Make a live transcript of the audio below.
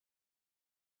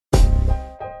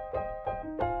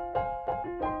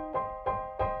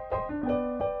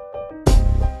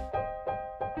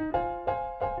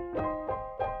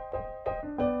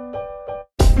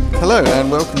Hello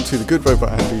and welcome to the Good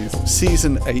Robot Andy's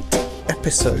Season 8,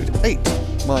 Episode 8.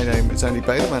 My name is Andy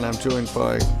Bailey and I'm joined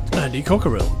by Andy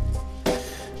Cockerill.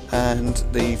 And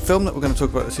the film that we're going to talk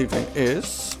about this evening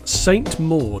is Saint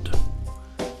Maud.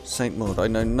 Saint Maud. I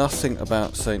know nothing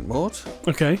about Saint Maud.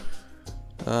 Okay.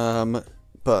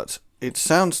 But it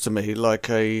sounds to me like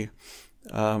a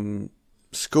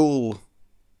school,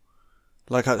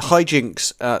 like a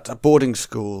hijinks at a boarding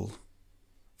school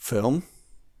film.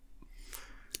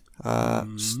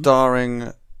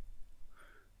 Starring,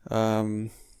 I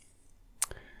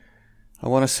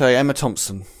want to say Emma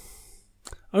Thompson.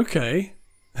 Okay.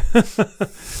 What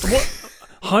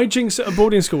hijinks at a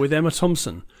boarding school with Emma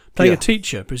Thompson playing a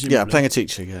teacher, presumably? Yeah, playing a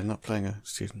teacher. Yeah, not playing a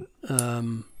student.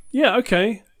 Yeah.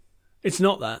 Okay. It's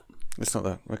not that. It's not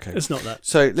that. Okay. It's not that.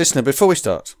 So, listener, before we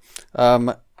start,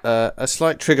 a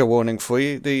slight trigger warning for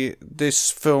you.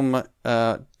 This film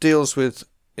deals with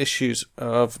issues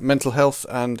of mental health,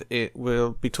 and it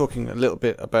will be talking a little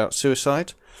bit about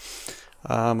suicide.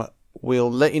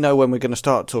 We'll let you know when we're going to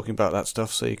start talking about that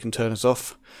stuff, so you can turn us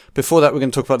off. Before that, we're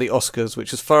going to talk about the Oscars,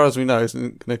 which, as far as we know,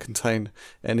 isn't going to contain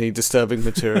any disturbing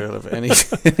material of any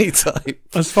type.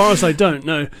 As far as I don't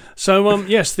know. So,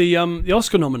 yes, the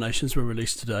Oscar nominations were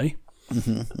released today.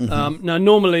 Now,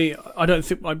 normally, I don't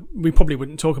think we probably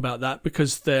wouldn't talk about that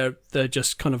because they're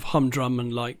just kind of humdrum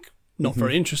and not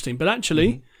very interesting. But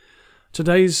actually,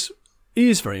 today's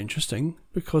is very interesting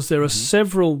because there are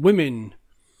several women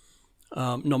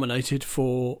nominated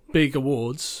for big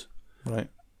awards. Right.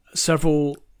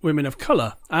 Several women of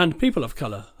colour and people of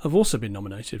colour have also been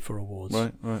nominated for awards.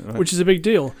 Right. Which is a big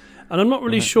deal. And I'm not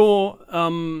really sure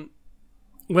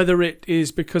whether it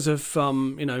is because of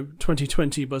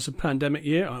 2020 was a pandemic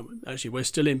year. Actually, we're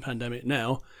still in pandemic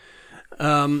now.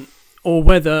 Or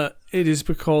whether it is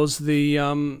because the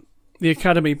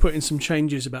Academy put in some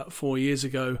changes about 4 years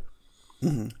ago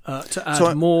to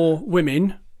add more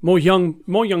women, more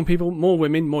young people, more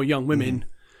women, more young women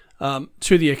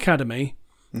to the Academy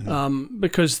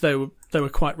because they were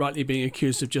quite rightly being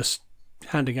accused of just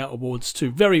handing out awards to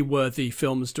very worthy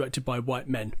films directed by white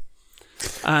men.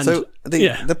 And so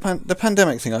the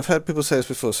pandemic thing, I've heard people say this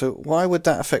before. So why would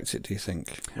that affect it? Do you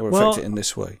think, or affect it in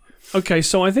this way? Okay,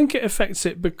 so I think it affects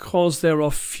it because there are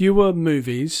fewer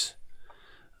movies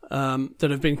that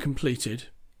have been completed.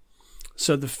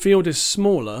 So the field is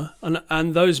smaller,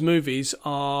 and those movies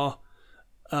are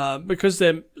because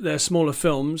they're smaller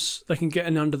films, they can get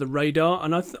in under the radar.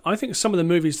 And I think some of the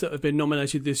movies that have been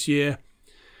nominated this year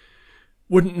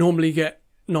wouldn't normally get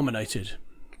nominated.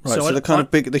 Right, so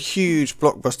the huge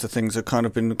blockbuster things have kind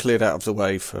of been cleared out of the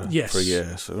way for a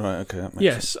year. So, right, okay, that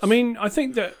makes sense. I mean, I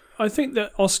think that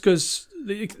Oscars,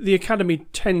 the Academy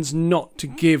tends not to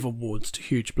give awards to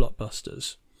huge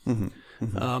blockbusters.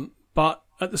 But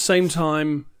at the same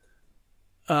time,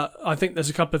 I think there's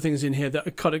a couple of things in here that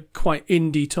are kind of quite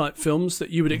indie type films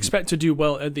that you would expect to do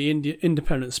well at the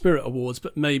Independent Spirit Awards,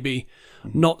 but maybe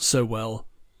not so well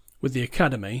with the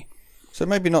Academy. So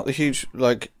maybe not the huge,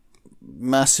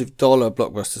 massive dollar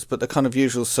blockbusters, but the kind of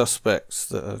usual suspects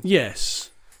that are...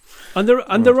 Yes. And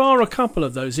there are a couple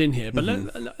of those in here, but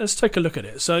let's take a look at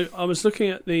it. So I was looking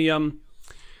at the...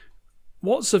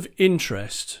 what's of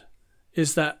interest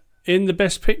is that in the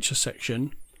Best Picture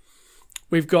section,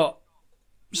 we've got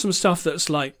some stuff that's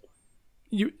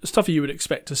stuff you would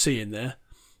expect to see in there.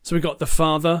 So we've got The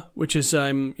Father, which is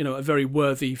a very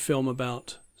worthy film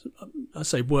about... I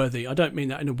say worthy. I don't mean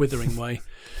that in a withering way.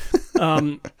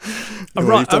 You've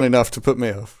done enough to put me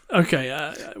off.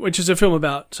 Okay, which is a film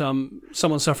about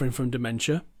someone suffering from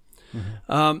dementia.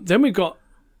 Then we've got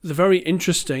the very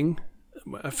interesting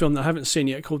a film that I haven't seen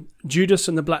yet called Judas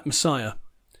and the Black Messiah,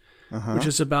 which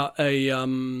is about a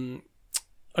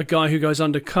guy who goes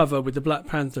undercover with the Black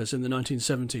Panthers in the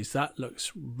 1970s. That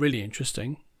looks really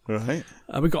interesting. Right.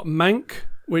 We've got Mank,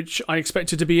 which I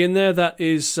expected to be in there. That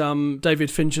is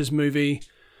David Fincher's movie,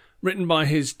 written by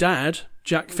his dad,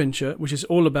 Jack Fincher, which is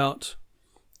all about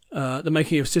the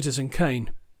making of Citizen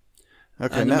Kane.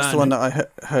 Okay, and that's the one that I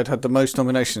heard had the most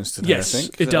nominations today, yes, I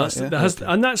think. It does. Right?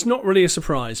 Yeah? And that's not really a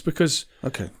surprise because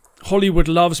Hollywood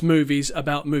loves movies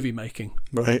about movie making.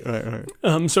 Right.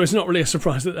 So it's not really a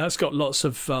surprise that that's got lots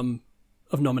of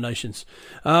nominations.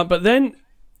 But then,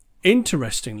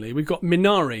 interestingly, we've got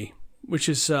Minari, which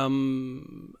is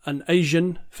an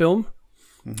Asian film,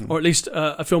 or at least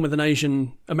a film with an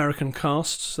Asian American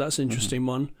cast. So that's an interesting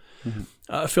one.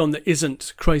 A film that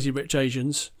isn't Crazy Rich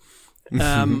Asians.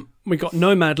 We got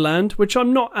Nomadland, which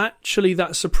I'm not actually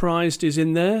that surprised is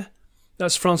in there.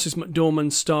 That's Frances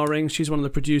McDormand starring. She's one of the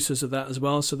producers of that as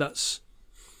well. So that's.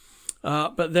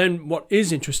 But then what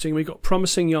is interesting, we got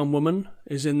Promising Young Woman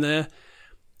is in there,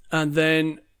 and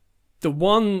then The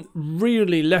one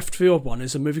really left field one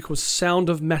is a movie called Sound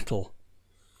of Metal,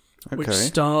 which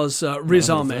stars Riz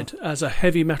Ahmed as a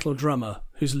heavy metal drummer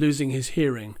who's losing his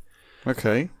hearing.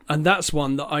 Okay. And that's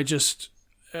one that I just...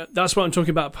 that's what I'm talking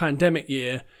about, pandemic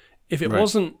year. If it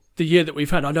wasn't the year that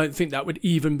we've had, I don't think that would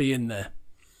even be in there.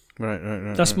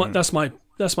 Right.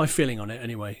 That's my feeling on it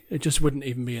anyway. It just wouldn't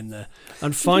even be in there.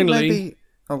 And finally...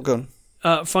 go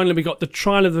on. Finally, we got The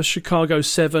Trial of the Chicago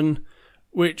 7,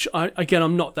 which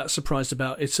I'm not that surprised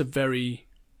about. It's a very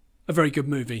good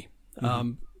movie,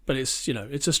 but it's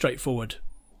it's a straightforward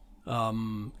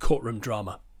courtroom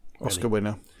drama. Really. Oscar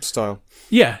winner style.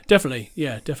 Yeah, definitely.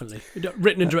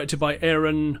 Written and directed by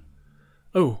Aaron.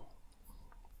 Oh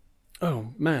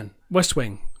man, West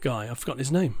Wing guy. I've forgotten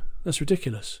his name. That's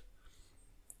ridiculous.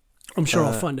 I'm sure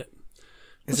I'll find it.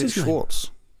 Is it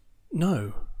Schwartz?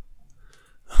 No.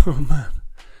 Oh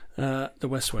man, The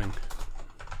West Wing.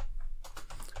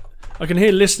 I can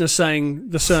hear listeners saying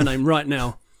the surname right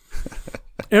now.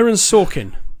 Aaron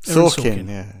Sorkin. Sorkin.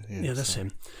 Yeah, that's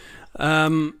him.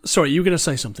 Sorry, you were going to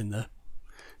say something there.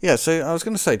 Yeah, so I was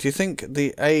going to say, do you think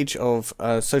the age of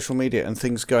social media and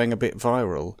things going a bit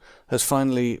viral has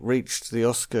finally reached the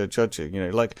Oscar judging?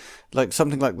 Like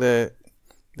something like the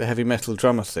heavy metal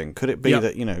drummer thing. Could it be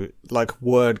that like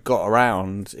word got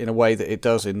around in a way that it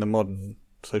does in the modern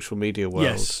social media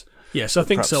world? Yes, I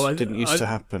think so. It didn't used to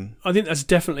happen. I think that's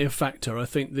definitely a factor. I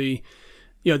think the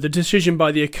decision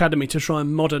by the Academy to try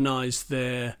and modernise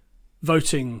their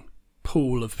voting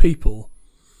pool of people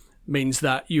means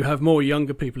that you have more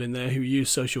younger people in there who use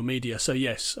social media. So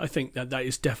yes, I think that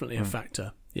is definitely a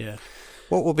factor. Yeah.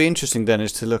 What will be interesting then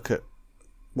is to look at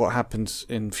what happens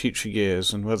in future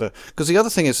years and whether, because the other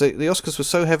thing is that the Oscars were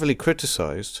so heavily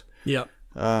criticised. Yeah.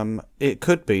 It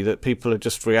could be that people are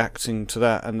just reacting to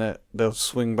that and that they'll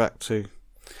swing back to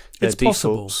their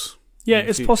defaults. Yeah,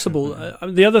 it's possible.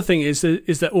 The other thing is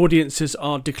that audiences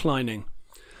are declining.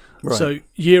 Right. So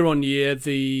year on year,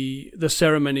 the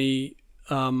ceremony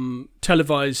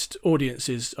televised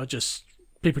audiences are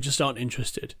people just aren't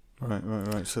interested.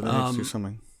 Right. So they need to do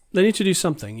something. They need to do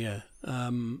something, yeah.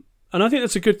 And I think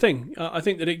that's a good thing. I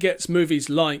think that it gets movies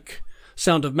like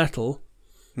Sound of Metal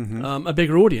a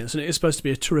bigger audience, and it is supposed to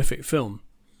be a terrific film.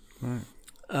 Right.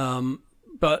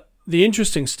 But the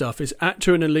interesting stuff is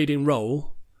actor in a leading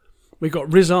role. We've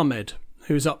got Riz Ahmed,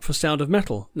 who's up for Sound of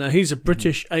Metal. Now, he's a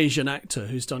British Asian actor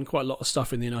who's done quite a lot of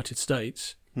stuff in the United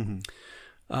States.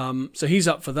 So he's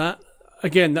up for that.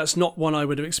 Again, that's not one I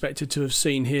would have expected to have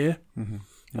seen here.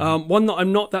 One that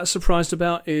I'm not that surprised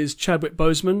about is Chadwick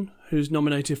Boseman, who's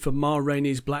nominated for Ma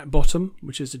Rainey's Black Bottom,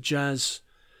 which is a jazz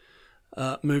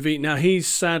movie. Now, he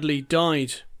sadly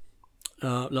died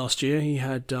last year. He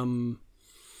had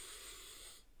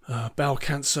bowel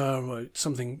cancer or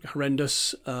something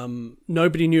horrendous.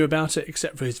 Nobody knew about it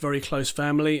except for his very close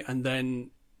family, and then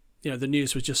the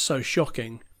news was just so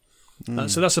shocking.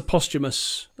 So that's a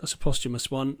posthumous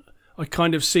one. I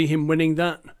kind of see him winning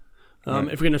that.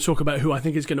 If we're going to talk about who I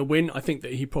think is going to win, I think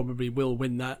that he probably will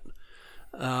win that.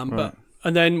 And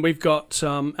then we've got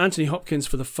Anthony Hopkins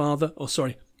for the father.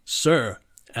 Sir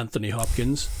Anthony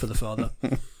Hopkins for the father.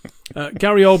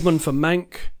 Gary Oldman for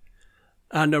Mank.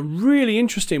 And a really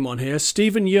interesting one here,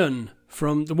 Stephen Yeun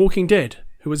from The Walking Dead,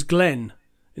 who was Glenn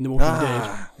in The Walking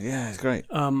Dead. Yeah, it's great.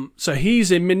 So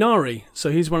he's in Minari. So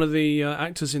he's one of the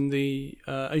actors in the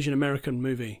Asian American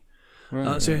movie.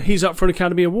 So he's up for an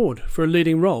Academy Award for a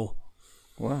leading role.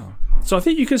 Wow. So I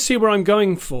think you can see where I'm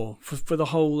going for the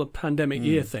whole pandemic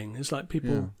year thing. It's like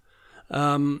people...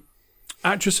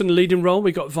 actress in the leading role,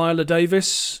 we got Viola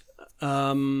Davis,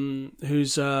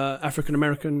 who's African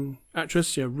American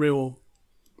actress, real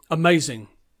amazing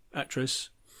actress.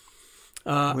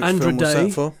 Andra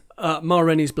Day, Ma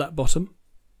Rainey's Black Bottom.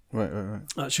 Right.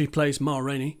 She plays Ma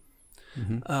Rainey.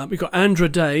 We've got Andra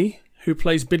Day, who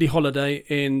plays Billie Holiday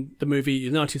in the movie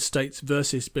United States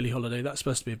versus Billie Holiday. That's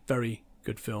supposed to be a very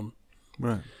good film.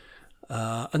 Right.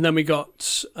 And then we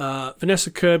got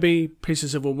Vanessa Kirby,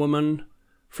 Pieces of a Woman,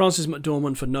 Frances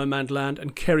McDormand for Nomadland,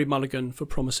 and Kerry Mulligan for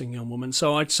Promising Young Woman.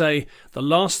 So I'd say the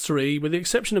last three, with the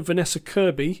exception of Vanessa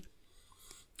Kirby,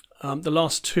 the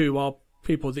last two are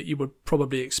people that you would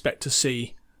probably expect to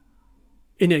see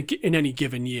in any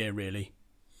given year, really.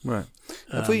 Right.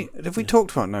 Have we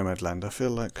talked about Nomadland? I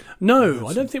feel like... No,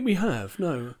 I don't think we have,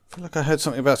 no. I feel like I heard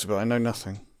something about it, but I know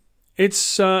nothing.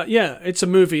 It's a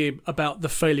movie about the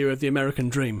failure of the American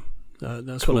dream.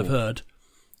 That's cool. What I've heard.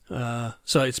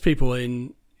 So it's people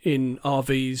in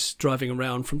RVs driving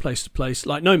around from place to place,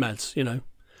 like nomads,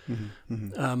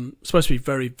 Supposed to be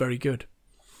very, very good.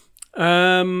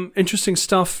 Interesting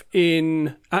stuff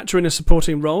in actor in a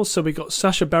supporting role. So we got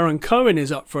Sacha Baron Cohen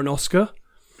is up for an Oscar.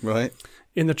 Right.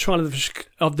 in the trial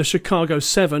of the Chicago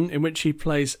 7, in which he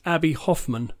plays Abby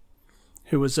Hoffman,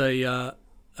 who was a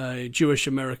Jewish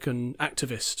American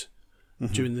activist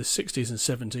during the 60s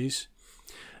and 70s.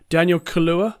 Daniel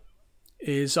Kaluuya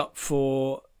is up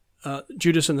for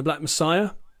Judas and the Black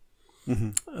Messiah.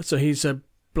 So he's a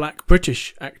black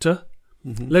British actor.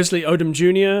 Leslie Odom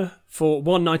Jr. for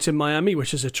One Night in Miami,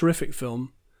 which is a terrific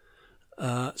film.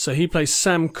 So he plays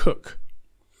Sam Cooke.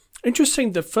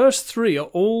 Interesting, the first three are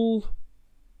all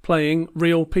playing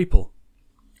real people.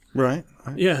 Right.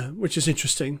 Yeah, which is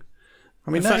interesting.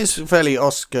 I mean, that is fairly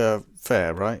Oscar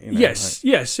fair, right? You know,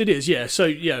 yes, it is. Yeah,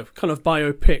 so kind of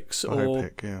biopics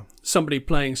or yeah. somebody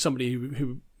playing somebody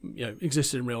who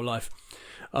existed in real life.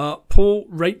 Paul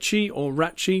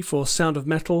Ratchie for Sound of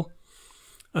Metal,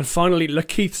 and finally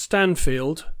Lakeith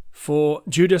Stanfield for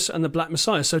Judas and the Black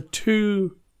Messiah. So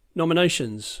 2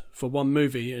 nominations for one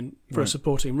movie and for a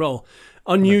supporting role.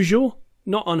 Unusual,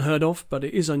 not unheard of, but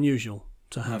it is unusual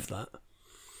to have that.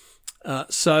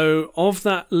 So of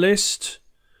that list,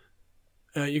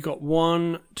 you got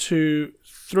 1, 2,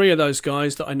 3 of those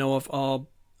guys that I know of are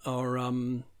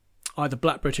either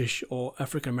Black British or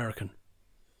African American.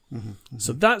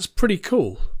 So that's pretty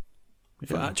cool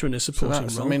for actor in a supporting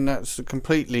role. I mean, that's a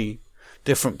completely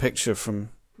different picture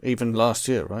from even last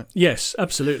year, right? Yes,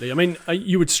 absolutely. I mean,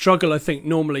 you would struggle, I think,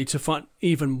 normally to find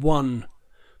even one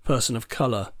person of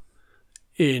colour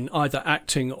in either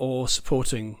acting or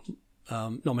supporting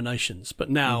nominations. But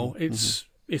now it's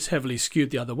heavily skewed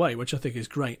the other way, which I think is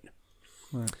great.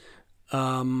 Right.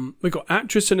 We've got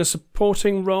actress in a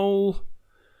supporting role.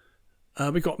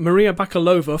 We've got Maria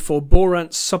Bakalova for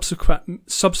Borat's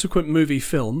subsequent movie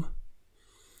film.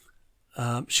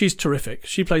 She's terrific.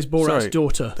 She plays Borat's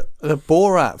daughter. The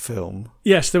Borat film.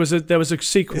 Yes, there was a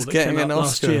sequel that came out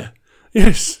last year.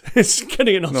 Yes, it's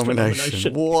getting an Oscar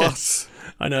nomination. What? Yes,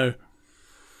 I know.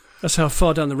 That's how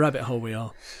far down the rabbit hole we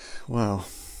are. Wow.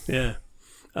 Yeah.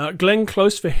 Glenn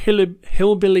Close for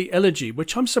Hillbilly Elegy,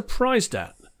 which I'm surprised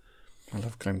at. I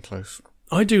love Glenn Close.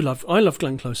 I love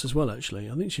Glenn Close as well, actually.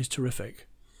 I think she's terrific.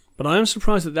 But I am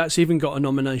surprised that that's even got a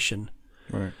nomination.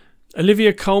 Right.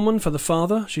 Olivia Colman for The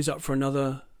Father. She's up for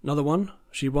another one.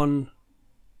 She won,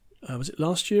 was it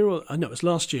last year? No, it was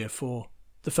last year for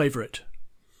The Favourite,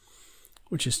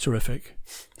 which is terrific.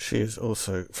 She is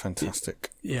also fantastic.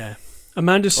 Yeah.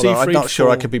 Amanda Seyfried. I'm not sure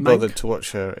I could be bothered Mank. to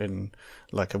watch her in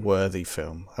like a worthy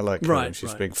film. I like her when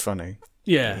she's being funny.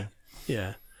 Yeah.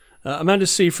 Amanda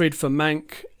Seyfried for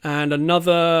Mank, and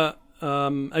another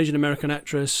Asian American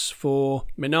actress for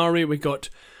Minari. We got.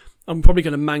 I'm probably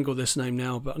going to mangle this name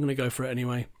now, but I'm going to go for it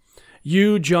anyway.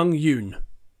 Yoo Jung-yoon,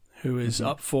 who is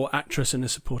up for actress in a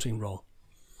supporting role.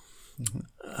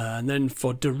 And then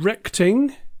for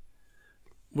directing,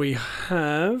 we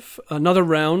have another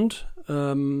round,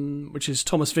 which is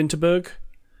Thomas Vinterberg.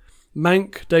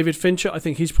 Mank, David Fincher. I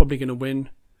think he's probably going to win.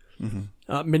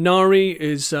 Minari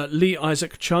is Lee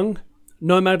Isaac Chung.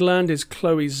 Nomadland is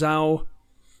Chloe Zhao.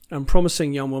 And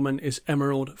Promising Young Woman is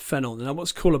Emerald Fennell. Now,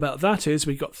 what's cool about that is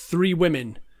we've got 3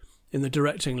 women in the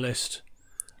directing list.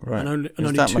 Right. And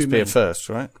only that 2 must men. be a first,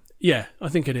 right? Yeah, I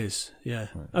think it is. Yeah.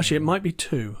 Right. Actually, it might be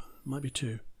 2. I'll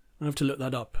have to look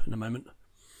that up in a moment.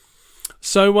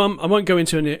 So I won't go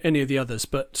into any of the others,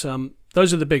 but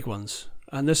those are the big ones.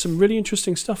 And there's some really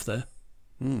interesting stuff there.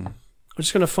 I'm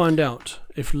just going to find out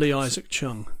if Lee Isaac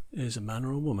Chung is a man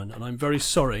or a woman. And I'm very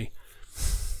sorry.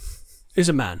 Is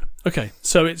a man. Okay,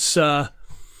 so it's not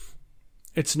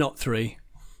 3.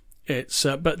 It's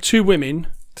but 2 women.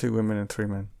 2 women and 3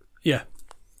 men. Yeah,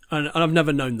 and I've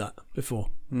never known that before.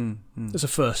 It's a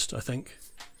first, I think.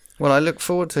 Well, I look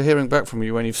forward to hearing back from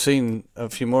you when you've seen a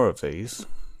few more of these.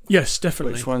 Yes,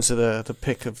 definitely. Which ones are the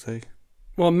pick of the?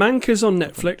 Well, Mank is on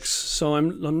Netflix, so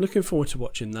I'm looking forward to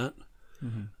watching that.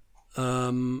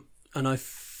 And I've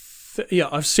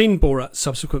seen Borat's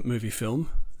subsequent movie film.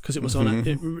 Because it was on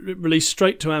it released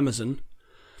straight to Amazon.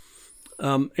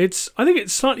 I think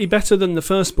it's slightly better than the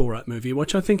first Borat movie,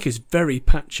 which I think is very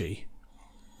patchy.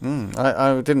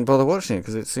 I didn't bother watching it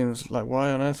because it seems like,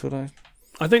 why on earth would I?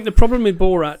 I think the problem with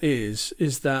Borat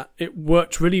is that it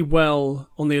worked really well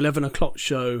on the 11 o'clock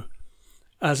show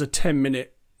as a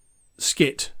 10-minute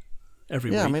skit every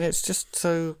week. Yeah, I mean, it's just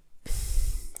so...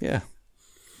 Yeah.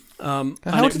 How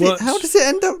does it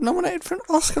end up nominated for an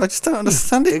Oscar? I just don't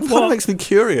understand it. It kind of makes me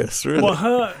curious, really. Well,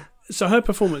 her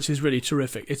performance is really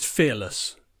terrific. It's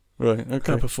fearless. Right,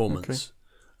 okay. Her performance.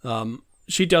 Okay.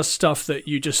 She does stuff that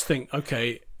you just think,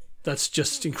 okay, that's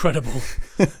just incredible.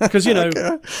 Because,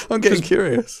 okay. I'm getting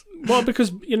curious. Well, because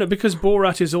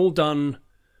Borat is all done,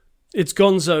 it's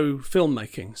gonzo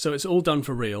filmmaking, so it's all done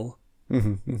for real.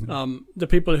 The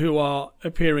people who are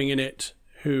appearing in it,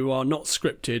 who are not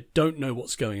scripted, don't know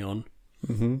what's going on.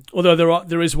 Mm-hmm. Although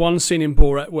there is one scene in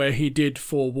Borat where he did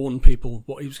forewarn people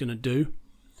what he was going to do.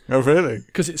 Oh, really?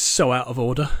 Because it's so out of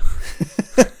order.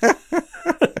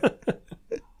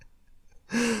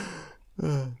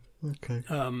 Okay.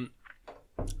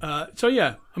 So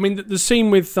yeah, I mean the scene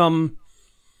with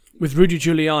Rudy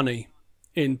Giuliani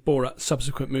in Borat's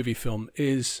subsequent movie film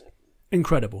is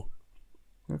incredible.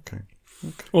 Okay.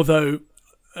 Although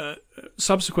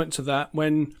subsequent to that,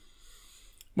 when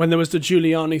there was the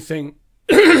Giuliani thing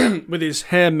with his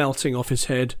hair melting off his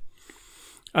head,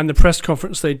 and the press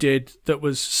conference they did that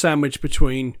was sandwiched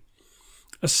between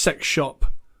a sex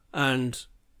shop and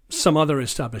some other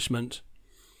establishment,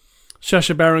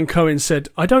 Sacha Baron Cohen said,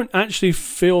 "I don't actually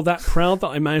feel that proud that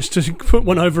I managed to put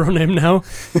one over on him now."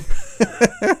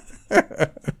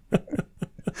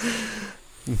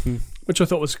 Which I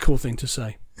thought was a cool thing to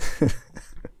say.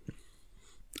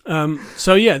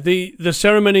 So yeah, the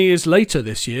ceremony is later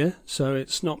this year, so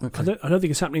it's not. Okay. I don't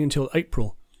think it's happening until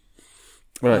April.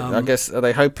 Right. I guess, are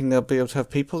they hoping they'll be able to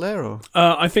have people there, or?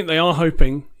 I think they are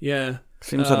hoping. Yeah.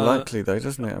 Seems unlikely, though,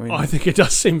 doesn't it? I think it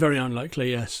does seem very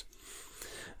unlikely. Yes.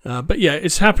 But yeah,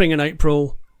 it's happening in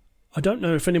April. I don't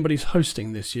know if anybody's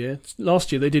hosting this year.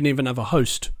 Last year they didn't even have a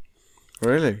host.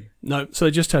 Really? No, so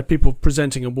they just had people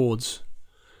presenting awards.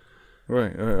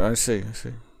 Right. I see.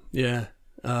 Yeah.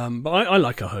 But I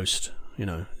like a host. You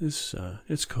know, it's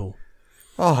cool.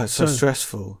 Oh, it's so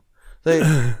stressful.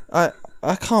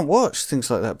 I can't watch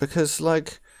things like that because,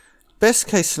 like, best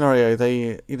case scenario,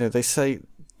 they say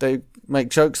they make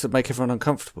jokes that make everyone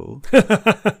uncomfortable.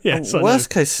 Yes. Worst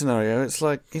case scenario, it's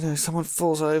like, someone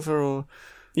falls over or.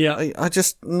 Yeah. I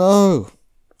just no.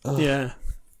 Ugh. Yeah.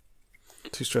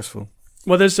 Too stressful.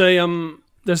 Well, there's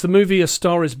the movie A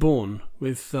Star Is Born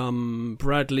with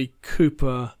Bradley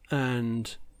Cooper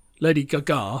and Lady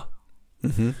Gaga,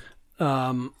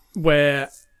 where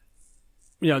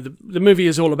the movie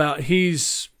is all about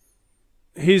his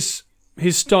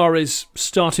star is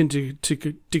starting to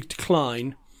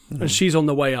decline, and she's on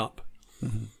the way up,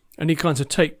 and he kind of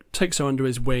takes her under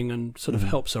his wing and sort of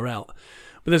helps her out.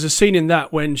 But there's a scene in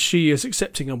that when she is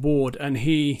accepting an award, and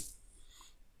he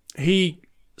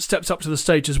steps up to the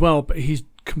stage as well, but he's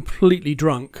completely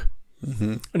drunk,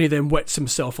 and he then wets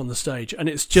himself on the stage, and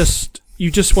it's just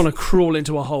you just want to crawl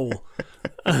into a hole,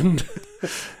 and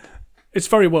it's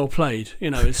very well played.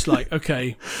 It's like,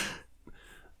 okay,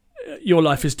 your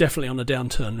life is definitely on a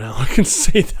downturn now. I can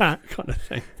see that kind of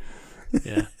thing.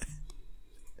 Yeah.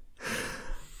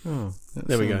 Oh,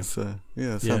 there we go.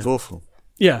 It sounds awful.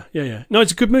 Yeah. No,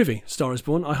 it's a good movie, Star Is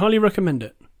Born. I highly recommend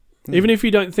it. Even if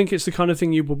you don't think it's the kind of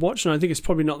thing you would watch, and I think it's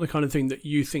probably not the kind of thing that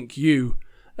you think you,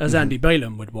 as Andy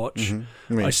Balaam, would watch,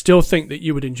 I still think that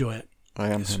you would enjoy it. I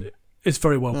am him. It's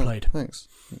very well played. Thanks.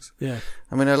 Yeah.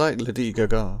 I mean, I like Lady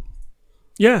Gaga.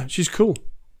 Yeah, she's cool.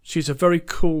 She's a very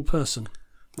cool person.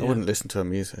 I wouldn't listen to her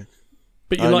music.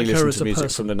 But you like her as a music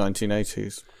person. From the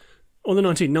 1980s. Or the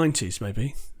 1990s,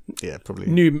 maybe. Yeah, probably.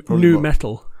 New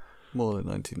metal. More than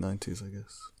 1990s, I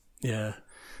guess. Yeah.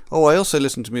 Oh, I also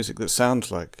listen to music that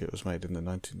sounds like it was made in the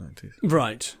 1990s.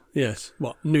 Right, yes.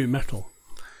 What, new metal?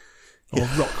 Or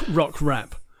rock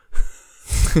rap?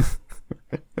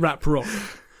 Rap rock.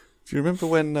 Do you remember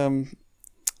when...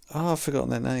 I've forgotten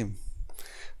their name.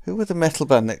 Who were the metal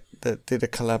band that did a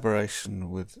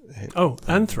collaboration with...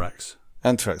 Anthrax.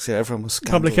 Anthrax, yeah, everyone was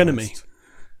scandalised. Public Enemy.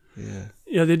 Yeah.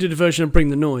 Yeah, they did a version of Bring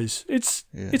the Noise. It's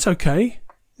okay.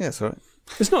 Yeah, it's all right.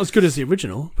 It's not as good as the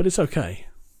original, but it's okay.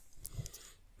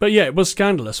 But yeah, it was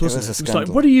scandalous, wasn't it? It was like,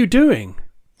 what are you doing?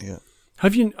 Yeah.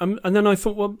 Have you? And then I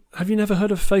thought, well, have you never heard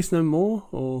of Faith No More?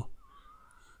 Or,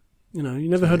 you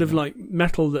never heard of like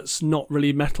metal that's not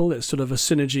really metal? It's sort of a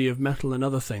synergy of metal and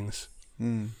other things.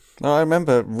 No, I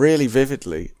remember really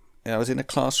vividly. I was in a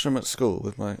classroom at school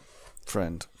with my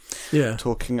friend. Yeah.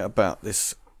 Talking about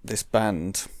this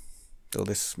band or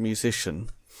this musician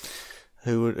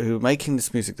who were making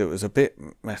this music that was a bit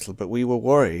metal, but we were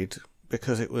worried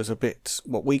because it was a bit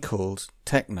what we called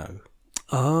techno.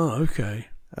 Ah, okay.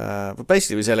 But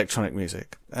basically it was electronic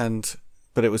music,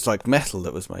 but it was like metal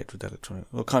that was made with electronic,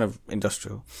 or kind of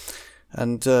industrial.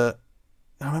 And I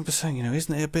remember saying,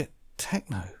 isn't it a bit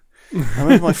techno? I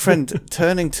remember my friend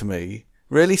turning to me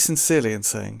really sincerely and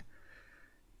saying,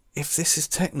 if this is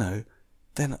techno,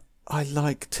 then I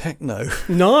like techno.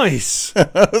 Nice.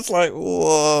 I was like,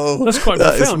 whoa. That's quite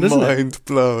profound, isn't it? That is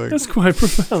mind-blowing. That's quite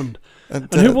profound.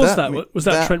 And who was that? Was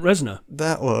that Trent Reznor?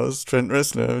 That was Trent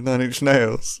Reznor of Nine Inch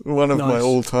Nails, one of my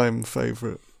all-time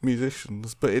favourite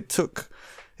musicians. But it took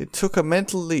a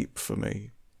mental leap for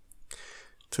me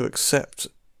to accept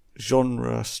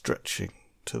genre stretching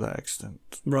to that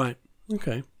extent. Right.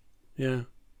 Okay. Yeah.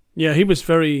 Yeah, he was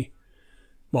very...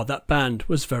 Well, that band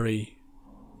was very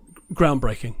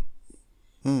groundbreaking.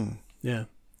 Yeah.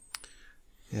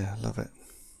 Yeah, I love it.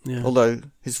 Yeah. Although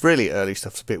his really early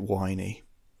stuff's a bit whiny.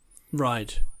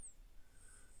 Right.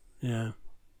 Yeah.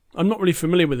 I'm not really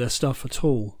familiar with their stuff at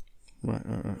all. Right.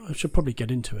 I should probably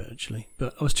get into it, actually.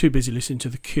 But I was too busy listening to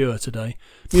The Cure today.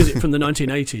 Music from the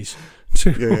 1980s.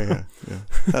 Yeah.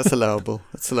 That's allowable.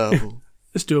 It's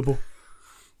doable.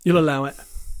 You'll allow it.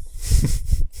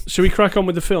 Should we crack on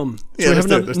with the film? Yeah, we have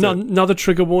let's do it. another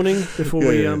trigger warning before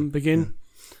we begin?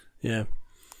 Yeah.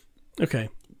 Okay.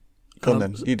 Come on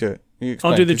then. You do it.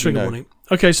 I'll do the trigger warning.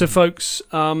 Okay, so folks,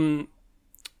 the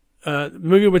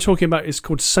movie we're talking about is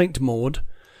called Saint Maud,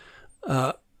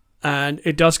 and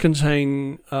it does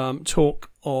contain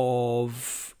talk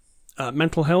of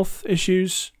mental health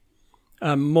issues.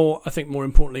 More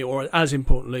importantly, or as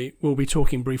importantly, we'll be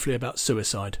talking briefly about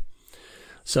suicide.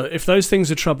 So if those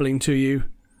things are troubling to you,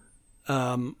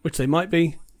 which they might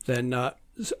be, then I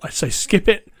say skip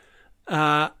it.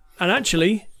 And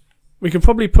actually, we can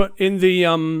probably put in the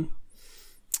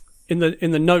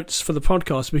notes for the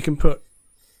podcast. We can put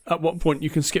at what point you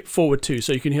can skip forward to,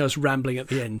 so you can hear us rambling at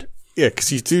the end. Yeah,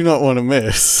 because you do not want to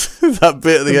miss that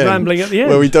bit at the end, rambling at the end,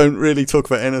 where we don't really talk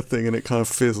about anything and it kind of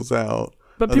fizzles out.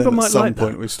 But people might like that. At some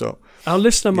point, we stop. Our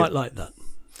listener might like that.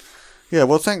 Yeah,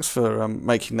 well, thanks for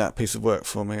making that piece of work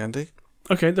for me, Andy.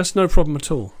 Okay, that's no problem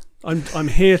at all. I'm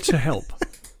here to help.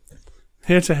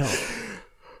 Here to help.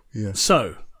 Yeah.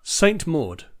 So, Saint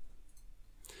Maud.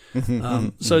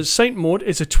 So, Saint Maud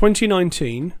is a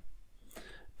 2019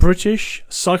 British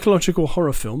psychological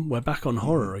horror film. We're back on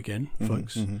horror again,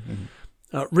 folks.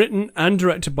 Written and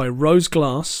directed by Rose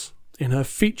Glass in her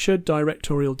feature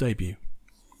directorial debut.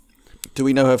 Do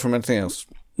we know her from anything else?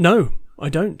 No, I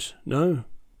don't. No.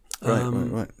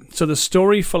 Right. So the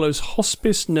story follows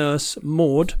hospice nurse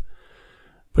Maud,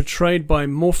 portrayed by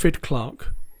Morfydd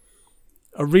Clark,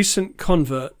 a recent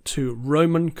convert to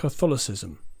Roman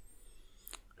Catholicism,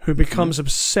 who becomes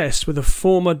obsessed with a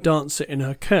former dancer in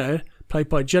her care, played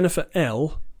by Jennifer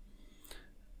L.,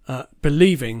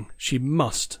 believing she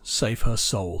must save her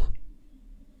soul.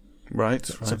 Right.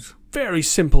 It's a very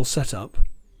simple setup.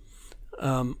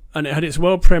 And it had its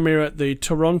world premiere at the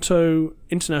Toronto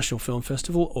International Film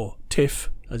Festival, or TIFF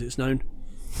as it's known,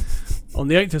 on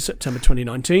the 8th of September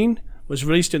 2019, was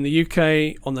released in the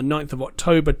UK on the 9th of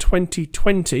October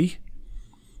 2020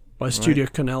 by Studio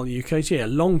Canal UK. So, yeah, a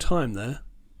long time there.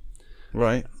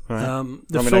 Right.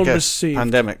 The film received...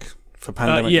 For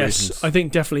pandemic reasons. Yes, I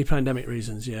think definitely pandemic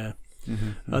reasons, yeah.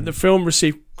 The film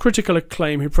received critical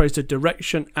acclaim, who praised the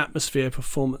direction, atmosphere,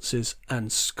 performances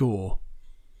and score.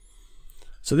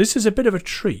 So this is a bit of a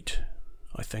treat,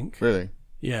 I think. Really?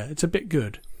 Yeah, it's a bit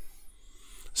good.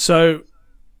 So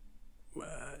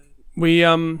we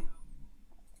the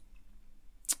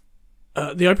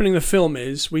opening of the film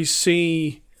is we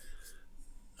see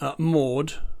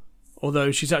Maud,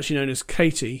 although she's actually known as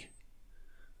Katie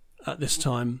at this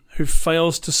time, who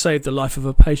fails to save the life of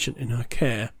a patient in her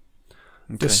care,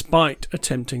 despite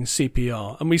attempting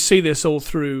CPR. And we see this all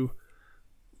through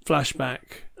flashback.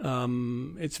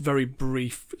 It's a very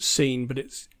brief scene, but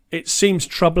it seems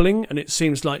troubling, and it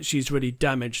seems like she's really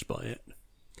damaged by it.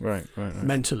 Right.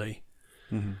 Mentally.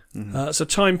 So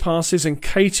time passes, and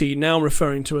Katie, now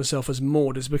referring to herself as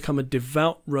Maud, has become a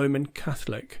devout Roman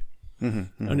Catholic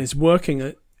and is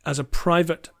working as a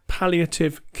private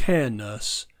palliative care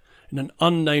nurse in an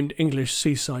unnamed English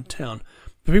seaside town.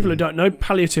 For people who don't know,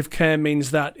 palliative care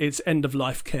means that it's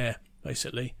end-of-life care,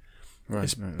 basically.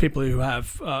 It's people who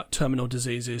have terminal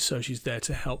diseases, so she's there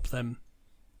to help them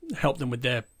with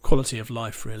their quality of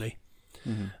life, really.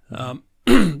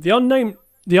 The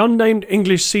unnamed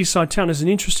English seaside town is an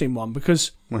interesting one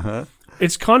because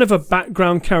it's kind of a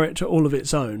background character all of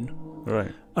its own.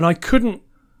 Right. And I couldn't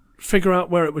figure out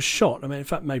where it was shot. I mean, in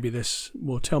fact, maybe this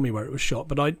will tell me where it was shot,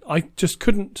 but I just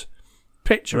couldn't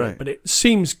picture it. But it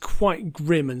seems quite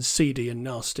grim and seedy and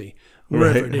nasty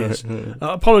wherever it is.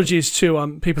 Apologies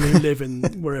to people who live in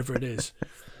wherever it is.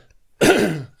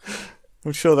 I'm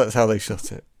sure that's how they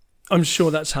shot it.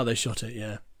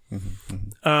 Yeah.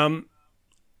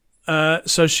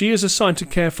 So she is assigned to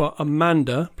care for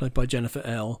Amanda, played by Jennifer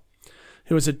L.,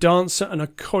 who is a dancer and a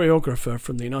choreographer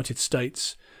from the United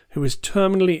States, who is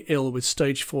terminally ill with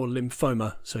stage 4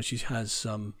 lymphoma, so she has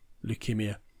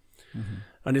leukemia,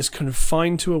 and is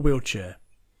confined to a wheelchair.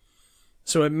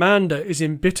 So Amanda is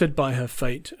embittered by her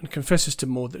fate and confesses to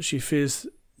Maud that she fears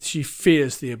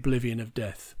the oblivion of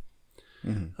death.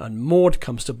 And Maud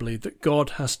comes to believe that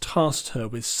God has tasked her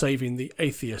with saving the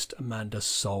atheist Amanda's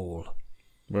soul.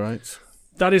 Right.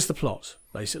 That is the plot,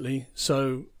 basically.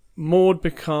 So Maud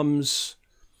becomes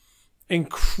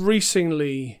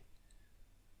increasingly,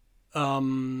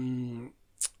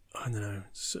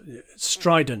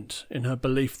 strident in her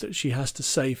belief that she has to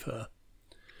save her.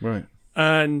 Right.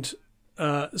 And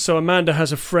so Amanda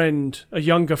has a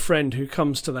younger friend who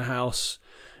comes to the house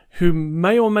who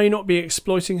may or may not be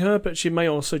exploiting her, but she may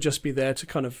also just be there to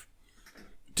kind of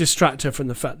distract her from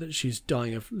the fact that she's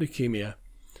dying of leukemia.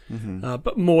 Mm-hmm.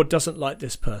 But Maud doesn't like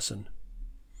this person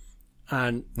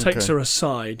and takes her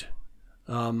aside.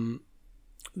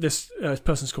 This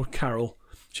person's called Carol.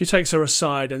 She takes her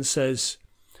aside and says,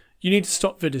 "You need to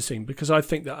stop visiting because I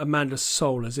think that Amanda's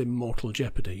soul is in mortal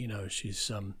jeopardy. You know,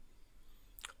 she's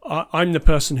I'm the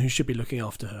person who should be looking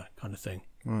after her," kind of thing.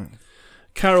 Right.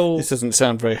 Carol. This doesn't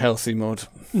sound very healthy, Maud.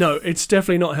 No, it's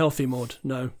definitely not healthy, Maud.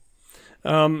 No.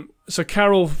 So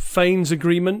Carol feigns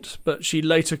agreement, but she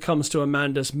later comes to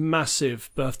Amanda's massive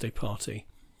birthday party.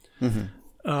 Mm-hmm.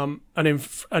 And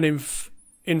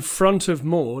in front of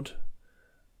Maud,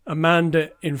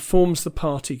 Amanda informs the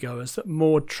partygoers that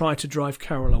Maud tried to drive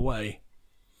Carol away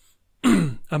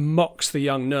and mocks the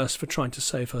young nurse for trying to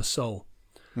save her soul.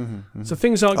 Mm-hmm, mm-hmm. So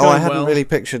things aren't going well. I hadn't really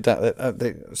pictured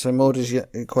that. So Maud is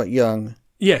quite young.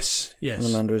 Yes. And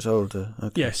Amanda is older.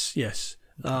 Okay. Yes.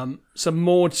 So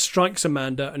Maud strikes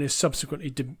Amanda and is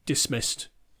subsequently dismissed.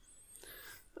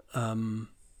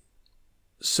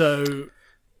 So...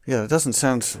 Yeah, it doesn't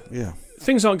sound... Yeah.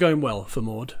 Things aren't going well for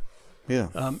Maud.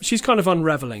 Yeah. She's kind of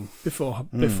unravelling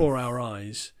before our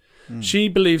eyes. Mm. She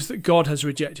believes that God has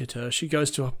rejected her. She goes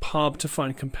to a pub to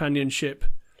find companionship.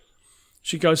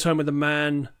 She goes home with a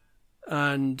man,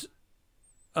 and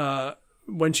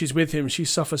when she's with him, she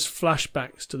suffers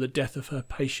flashbacks to the death of her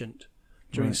patient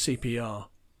during CPR.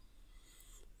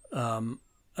 And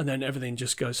then everything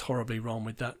just goes horribly wrong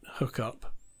with that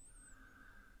hookup.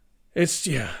 It's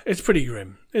pretty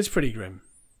grim.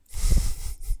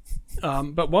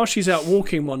 But while she's out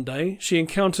walking one day, she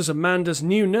encounters Amanda's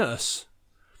new nurse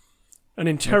and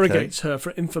interrogates her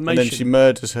for information. And then she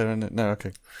murders her.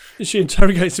 She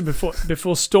interrogates her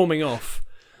before storming off,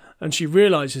 and she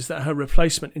realises that her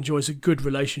replacement enjoys a good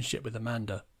relationship with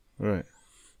Amanda. Right.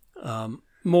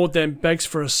 Maud then begs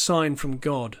for a sign from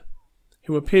God,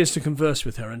 who appears to converse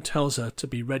with her and tells her to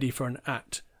be ready for an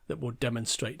act that will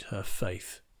demonstrate her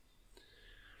faith.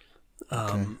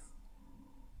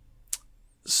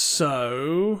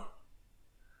 So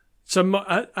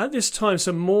at this time,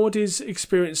 Maud is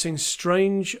experiencing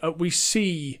strange. We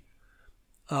see,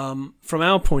 from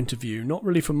our point of view, not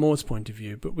really from Maud's point of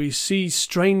view, but we see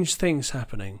strange things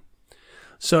happening.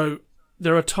 So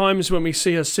there are times when we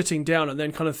see her sitting down and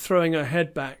then kind of throwing her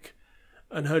head back,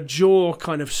 and her jaw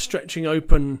kind of stretching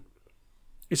open.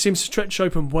 It seems to stretch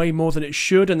open way more than it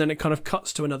should, and then it kind of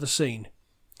cuts to another scene.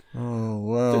 Oh,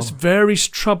 wow. There's very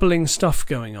troubling stuff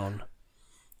going on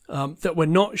that we're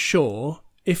not sure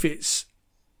if it's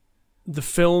the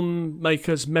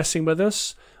filmmakers messing with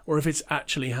us or if it's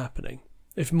actually happening,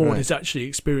 if Maud is actually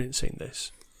experiencing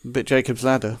this. A bit Jacob's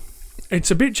Ladder.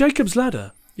 It's a bit Jacob's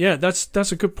Ladder. Yeah,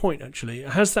 that's a good point, actually.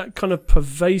 It has that kind of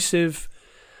pervasive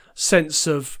sense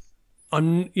of,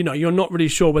 you're not really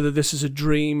sure whether this is a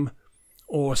dream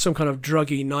or some kind of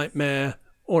druggy nightmare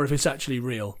or if it's actually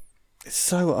real. It's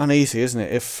so uneasy, isn't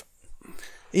it? If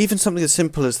even something as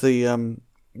simple as the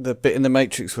bit in the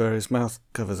Matrix where his mouth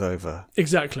covers over.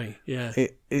 Exactly. Yeah.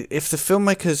 If the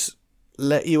filmmakers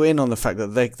let you in on the fact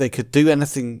that they could do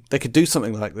anything, they could do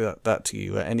something like that to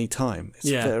you at any time. It's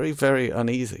very, very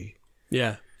uneasy.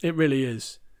 Yeah, it really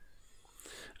is.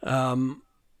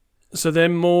 So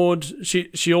then Maud,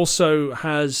 she also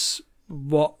has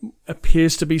what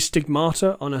appears to be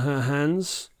stigmata on her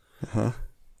hands. Uh-huh.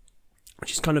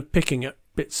 She's kind of picking at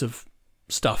bits of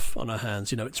stuff on her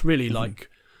hands. It's really like,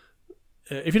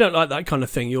 if you don't like that kind of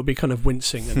thing, you'll be kind of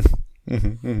wincing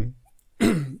and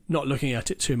not looking at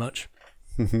it too much.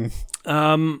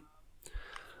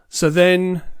 So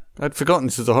then... I'd forgotten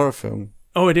this was a horror film.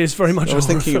 Oh, it is very much a horror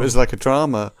film. I was thinking it was like a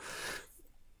drama.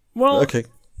 Well, okay.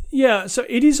 Yeah, so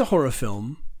it is a horror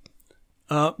film,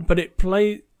 but it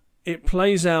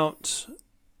plays out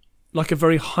like a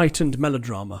very heightened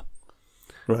melodrama.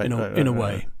 Right, in a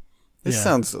way. This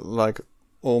sounds like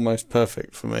almost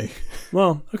perfect for me.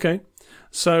 Well, okay.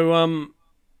 So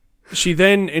she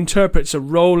then interprets a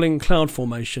rolling cloud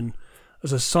formation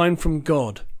as a sign from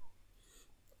God,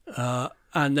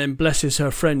 and then blesses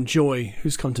her friend Joy,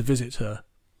 who's come to visit her,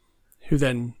 who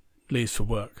then leaves for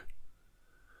work.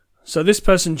 So this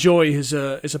person, Joy, is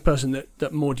a person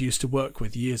that Maud used to work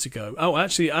with years ago. Oh,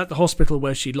 actually, at the hospital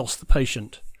where she lost the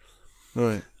patient.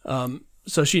 Right.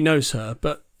 So she knows her,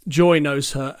 but Joy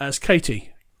knows her as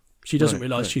Katie. She doesn't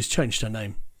realise she's changed her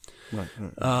name. Right.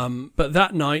 But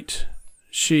that night,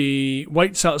 she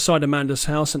waits outside Amanda's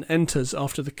house and enters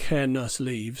after the care nurse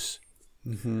leaves.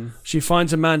 Mm-hmm. She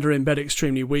finds Amanda in bed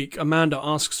extremely weak. Amanda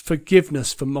asks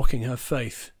forgiveness for mocking her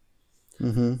faith.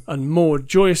 Mm-hmm. And Maud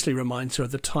joyously reminds her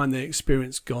of the time they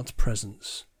experienced God's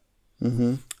presence.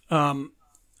 Mm-hmm.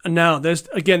 And now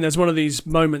there's one of these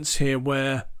moments here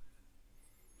where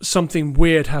something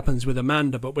weird happens with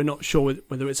Amanda, but we're not sure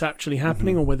whether it's actually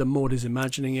happening or whether Maud is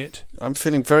imagining it. I'm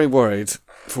feeling very worried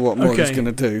for what Maud is going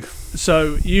to do.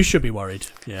 So you should be worried,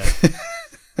 yeah.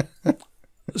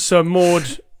 So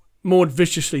Maud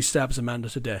viciously stabs Amanda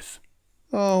to death.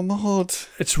 Oh, Maud!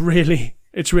 It's really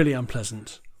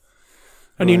unpleasant,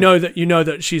 and Right. you know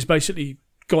that she's basically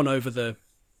gone over the,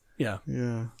 Yeah.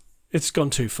 it's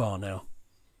gone too far now.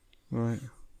 Right.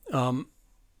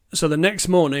 So the next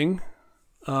morning,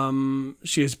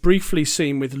 she is briefly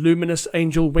seen with luminous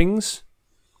angel wings.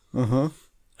 Uh-huh.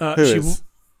 Who is?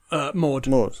 Maud.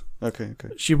 Maud. Okay.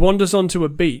 She wanders onto a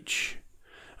beach,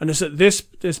 and it's at this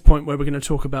point where we're going to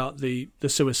talk about the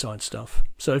suicide stuff.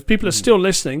 So if people are still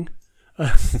listening,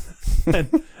 then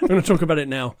I'm going to talk about it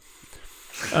now.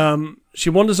 She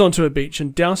wanders onto a beach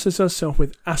and douses herself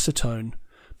with acetone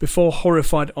before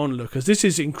horrified onlookers. This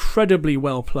is incredibly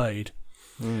well played,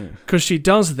 because she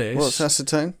does this. What's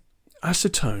acetone?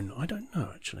 Acetone? I don't know,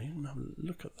 actually. I'm going to have a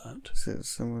look at that.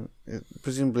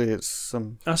 Presumably it's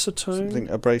Acetone? something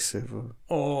abrasive.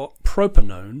 Or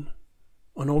propanone,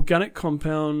 an organic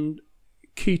compound,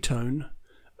 ketone,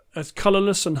 as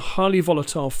colourless and highly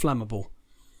volatile flammable.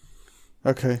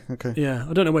 Okay. Yeah,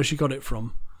 I don't know where she got it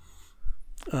from.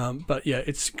 But yeah,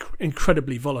 it's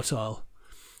incredibly volatile.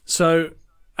 So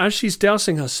as she's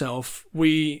dousing herself,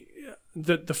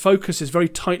 the focus is very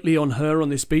tightly on her on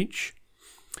this beach.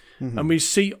 Mm-hmm. And we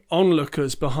see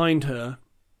onlookers behind her,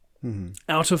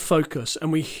 out of focus,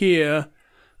 and we hear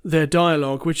their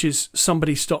dialogue, which is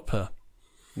 "Somebody stop her."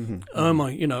 Mm-hmm.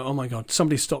 Oh my God!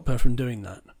 Somebody stop her from doing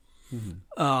that.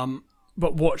 Mm-hmm.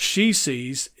 But what she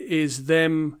sees is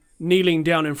them kneeling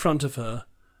down in front of her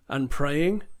and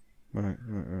praying. Right.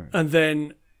 And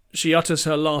then she utters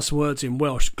her last words in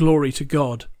Welsh, "Glory to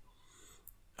God,"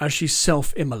 as she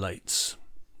self-immolates.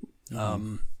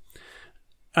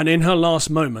 And in her last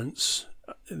moments,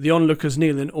 the onlookers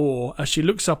kneel in awe as she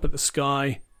looks up at the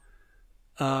sky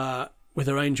with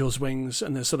her angel's wings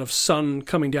and the sort of sun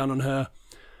coming down on her.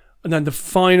 And then the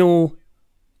final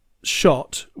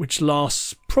shot, which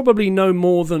lasts probably no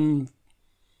more than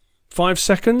 5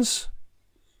 seconds,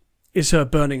 is her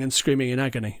burning and screaming in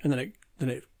agony. And then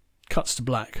it cuts to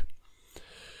black.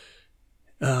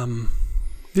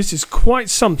 This is quite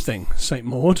something, St.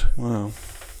 Maud. Wow.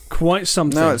 Quite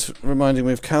something. Now it's reminding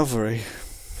me of Calvary.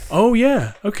 Oh,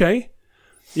 yeah. Okay.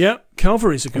 Yeah,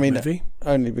 Calvary's a good movie.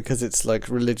 Only because it's like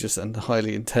religious and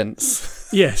highly intense.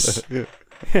 Yes. Yeah.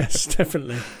 Yes,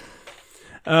 definitely.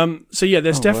 So yeah,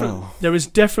 there is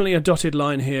definitely a dotted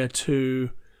line here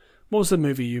to, what was the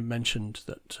movie you mentioned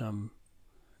that?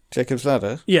 Jacob's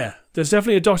Ladder? Yeah, there's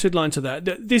definitely a dotted line to that.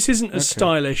 This isn't as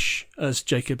stylish as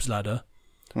Jacob's Ladder.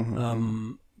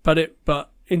 Mm-hmm.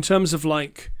 But in terms of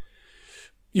like,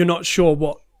 you're not sure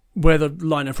where the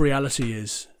line of reality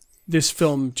is. This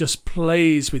film just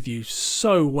plays with you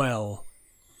so well.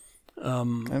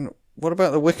 And what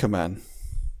about the Wicker Man?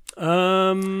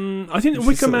 I think the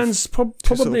Wicker Man's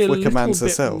probably a little bit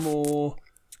herself. more.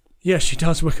 Yes, she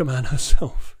does Wicker Man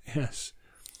herself. Yes,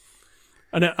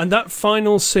 and that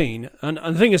final scene, and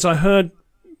the thing is, I heard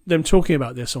them talking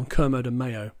about this on Kermode and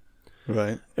Mayo.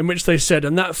 Right. In which they said,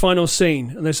 and that final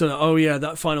scene, and they said, oh yeah,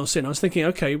 that final scene. I was thinking,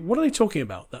 okay, what are they talking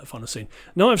about, that final scene?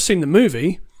 Now I've seen the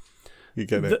movie. You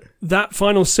get it. That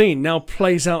final scene now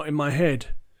plays out in my head,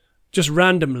 just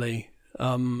randomly.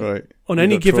 Right. On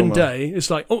any given day, it's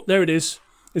like, oh, there it is.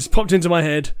 It's popped into my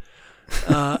head.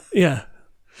 Yeah.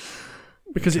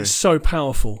 Because it's so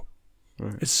powerful.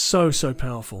 Right. It's so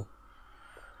powerful.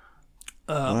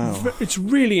 Wow. It's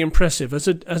really impressive. As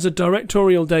a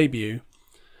directorial debut,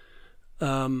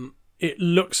 it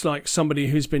looks like somebody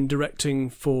who's been directing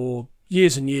for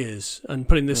years and years and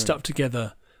putting this stuff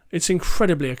together. It's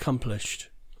incredibly accomplished.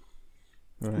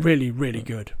 Right. Really, really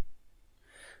good.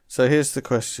 So here's the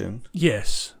question.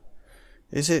 Yes.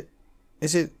 Is it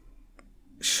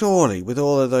surely, with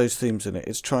all of those themes in it,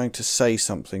 it's trying to say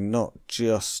something, not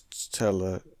just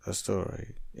tell a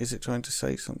story? Is it trying to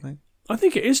say something? I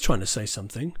think it is trying to say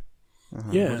something.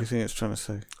 Yeah. What do you think it's trying to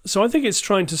say? So I think it's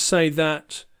trying to say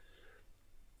that.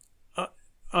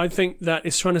 I think that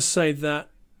it's trying to say that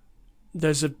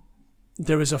there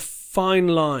is a fine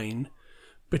line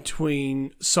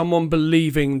between someone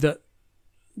believing that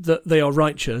they are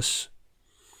righteous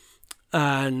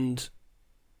and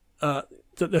that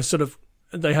they're sort of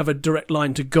they have a direct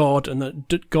line to God, and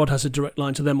that God has a direct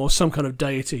line to them, or some kind of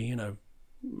deity,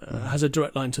 has a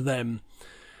direct line to them.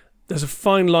 There's a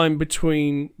fine line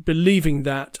between believing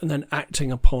that and then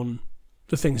acting upon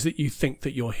the things that you think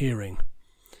that you're hearing.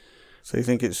 So you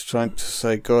think it's trying to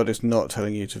say God is not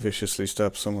telling you to viciously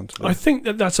stab someone to death? I think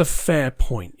that's a fair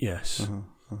point, yes.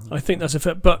 I think that's a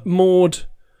fair... But Maud,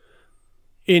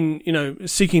 in,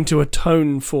 seeking to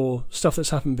atone for stuff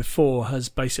that's happened before, has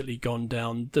basically gone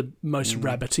down the most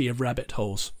rabbity of rabbit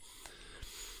holes.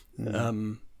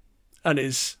 And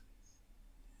is...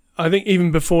 I think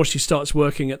even before she starts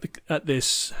working at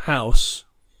this house,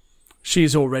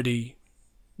 she's already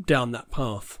down that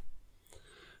path,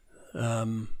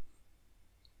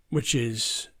 which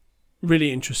is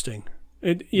really interesting.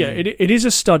 It is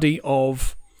a study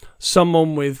of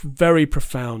someone with very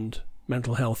profound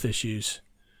mental health issues,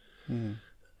 and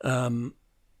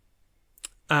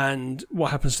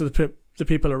what happens to the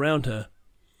people around her,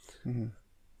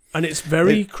 and it's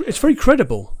very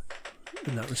credible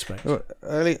in that respect. Well,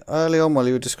 early on, while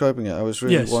you were describing it, I was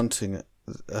really wanting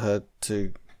her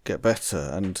to get better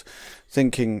and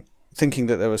thinking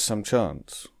that there was some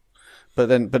chance.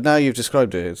 But now you've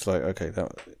described it, it's like, okay,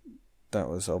 that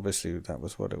was obviously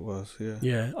what it was. Yeah.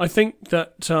 Yeah, I think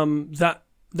that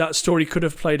that story could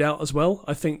have played out as well.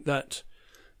 I think that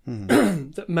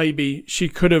that maybe she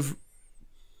could have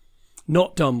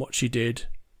not done what she did,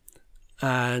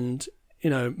 and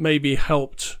maybe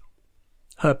helped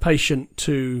her patient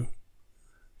to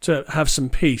have some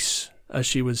peace as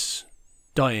she was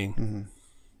dying.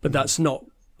 But that's not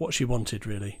what she wanted,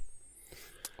 really.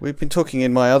 We've been talking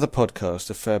in my other podcast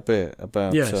a fair bit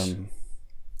about the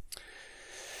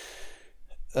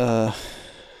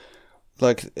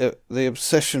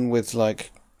obsession with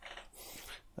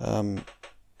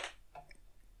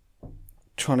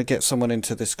trying to get someone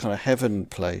into this kind of heaven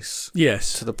place.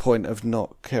 Yes. To the point of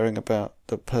not caring about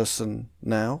the person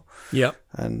now. Yeah.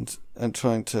 And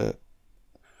trying to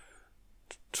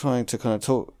kind of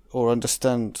talk or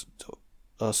understand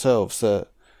ourselves that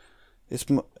it's,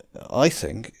 I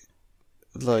think,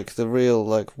 like the real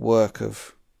work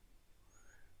of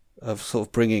sort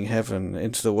of bringing heaven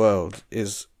into the world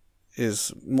is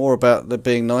more about the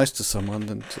being nice to someone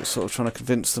than to sort of trying to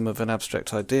convince them of an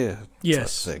abstract idea.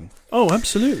 Yes. Type thing. Oh,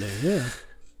 absolutely. Yeah.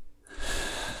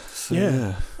 So,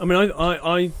 yeah. I mean,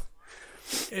 I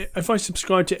if I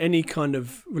subscribe to any kind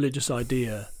of religious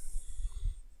idea,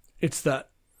 it's that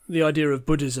the idea of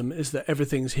Buddhism is that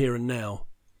everything's here and now.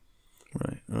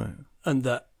 Right. And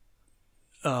that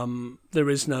there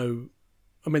is no...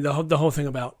 I mean, the whole thing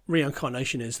about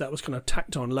reincarnation that was kind of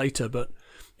tacked on later, but,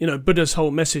 Buddha's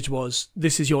whole message was,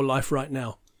 this is your life right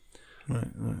now. Right.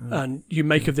 And you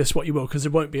make of this what you will, because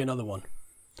there won't be another one.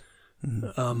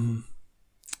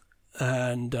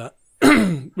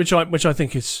 Which I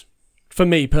think is, for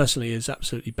me personally, is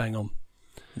absolutely bang on.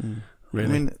 Really.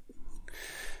 I mean,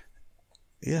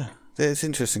 yeah, it's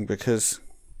interesting because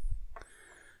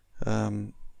I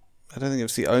don't think it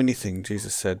was the only thing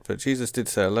Jesus said, but Jesus did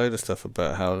say a load of stuff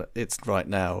about how it's right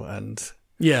now, and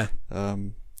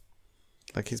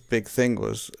his big thing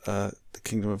was the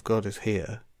kingdom of God is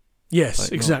here. Yes,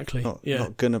 exactly.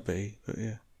 Not gonna be, but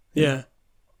yeah.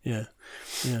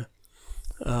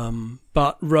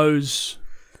 But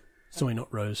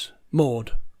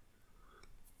Maud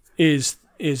is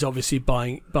obviously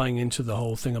buying into the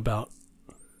whole thing about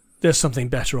there's something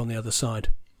better on the other side.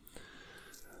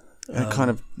 And kind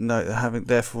of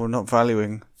therefore not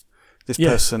valuing this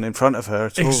person in front of her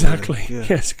at all. Exactly. Really. Yeah.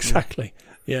 Yes, exactly.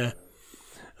 Yeah.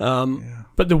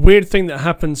 But the weird thing that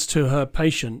happens to her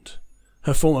patient,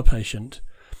 her former patient,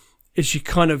 is she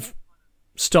kind of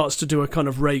starts to do a kind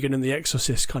of Reagan and the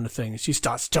Exorcist kind of thing. She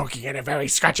starts talking in a very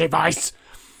scratchy voice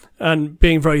and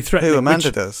being very threatening. Who,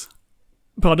 Amanda does?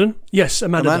 Pardon? Yes,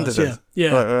 Amanda does.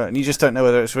 Yeah. Right. And you just don't know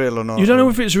whether it's real or not. You don't know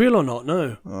if it's real or not,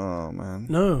 no. Oh, man.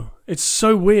 No. It's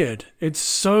so weird. It's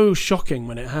so shocking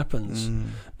when it happens.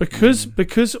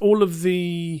 Because all of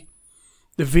the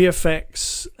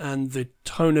VFX and the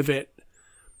tone of it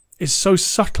is so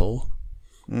subtle,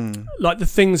 like the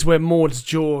things where Maud's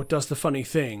jaw does the funny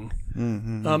thing,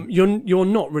 you're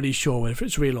not really sure if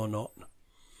it's real or not.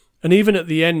 And even at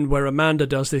the end where Amanda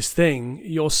does this thing,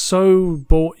 you're so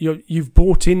you've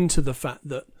bought into the fact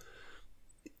that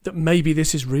maybe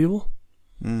this is real.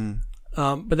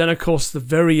 But then, of course, the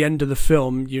very end of the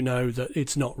film, you know that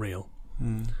it's not real.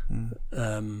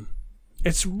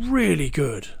 It's really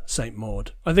good, Saint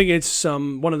Maud. I think it's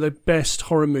one of the best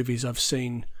horror movies I've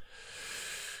seen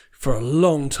for a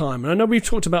long time. And I know we've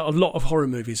talked about a lot of horror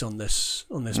movies on this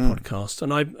podcast,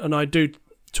 and I do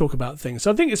talk about things.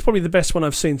 I think it's probably the best one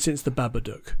I've seen since The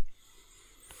Babadook.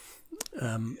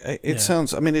 It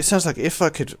sounds. I mean, it sounds like if I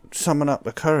could summon up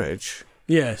the courage.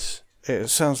 Yes. It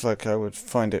sounds like I would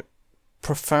find it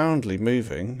profoundly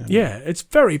moving. Yeah, it's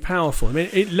very powerful. I mean,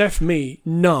 it left me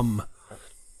numb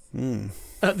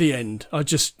at the end. I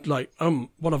just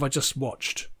what have I just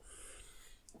watched?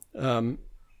 The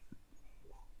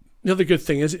other good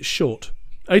thing is it's short.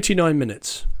 89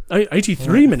 minutes.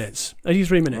 83 minutes.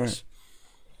 83 minutes. Right.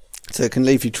 So it can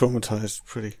leave you traumatised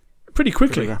pretty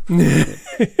quickly.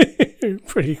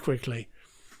 Pretty quickly.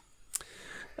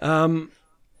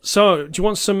 So, do you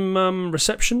want some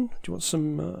reception? Do you want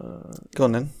some... Go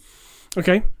on then.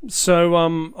 Okay, so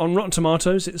on Rotten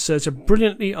Tomatoes it says a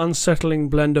brilliantly unsettling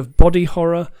blend of body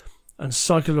horror and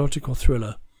psychological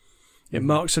thriller. It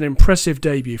marks an impressive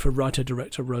debut for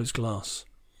writer-director Rose Glass.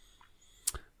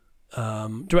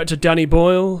 Director Danny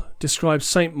Boyle describes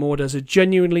Saint Maud as a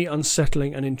genuinely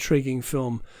unsettling and intriguing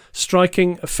film,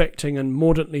 striking, affecting and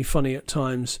mordantly funny at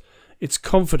times. Its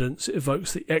confidence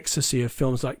evokes the ecstasy of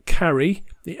films like Carrie,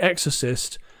 The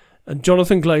Exorcist and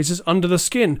Jonathan Glazer's Under the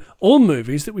Skin, all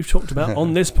movies that we've talked about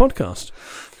on this podcast.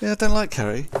 Yeah, I don't like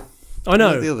Carrie. I know.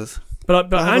 I like the others.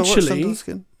 But actually, Under the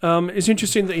Skin. It's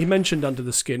interesting that he mentioned Under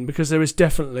the Skin because there is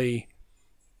definitely,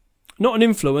 not an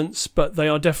influence, but they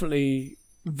are definitely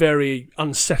very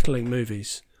unsettling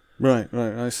movies. Right,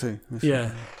 I see.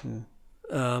 Yeah.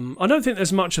 I don't think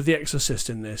there's much of The Exorcist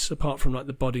in this, apart from like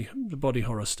the body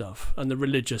horror stuff and the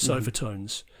religious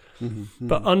overtones.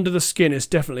 But Under the Skin is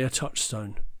definitely a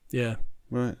touchstone. Yeah.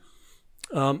 Right.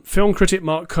 Film critic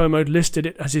Mark Kermode listed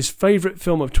it as his favourite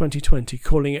film of 2020,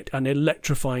 calling it an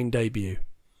electrifying debut.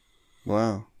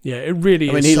 Wow. Yeah, it really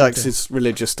is. I mean, he likes his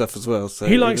religious stuff as well. So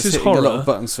he likes his horror. A lot of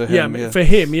buttons for him. Yeah, for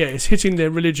him, yeah, it's hitting the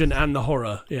religion and the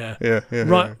horror. Yeah.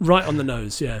 Right on the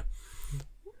nose. Yeah.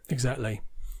 Exactly.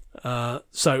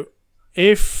 So,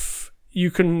 if you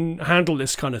can handle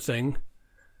this kind of thing,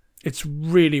 it's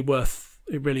really worth.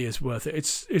 It really is worth it.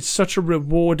 It's such a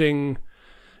rewarding.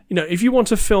 You know, if you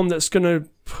want a film that's going to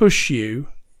push you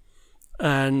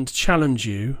and challenge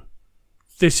you,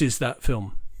 this is that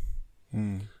film.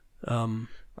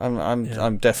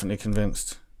 I'm definitely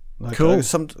convinced. Like, cool.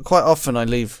 Quite often I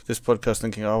leave this podcast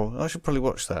thinking, oh, I should probably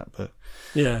watch that, but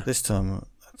yeah, this time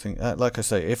I think, like I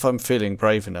say, if I'm feeling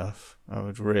brave enough, I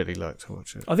would really like to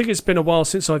watch it. I think it's been a while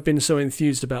since I've been so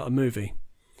enthused about a movie.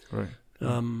 Right.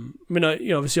 I mean,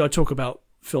 obviously I talk about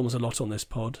films a lot on this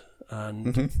pod,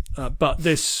 and but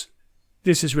this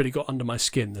has really got under my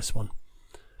skin. This one.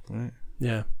 Right.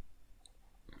 Yeah.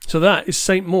 So that is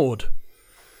Saint Maud.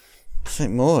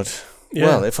 Saint Maud. Yeah.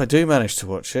 Well, if I do manage to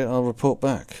watch it, I'll report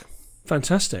back.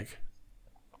 Fantastic.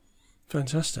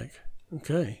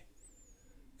 Okay.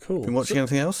 Cool. Been watching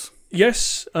anything else?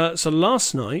 Yes. So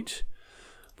last night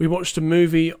we watched a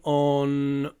movie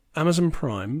on Amazon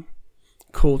Prime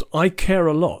called I Care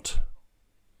a Lot,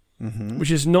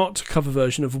 which is not a cover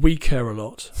version of We Care a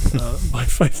Lot by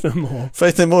Faith No More.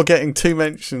 Faith No More getting two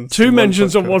mentions. Two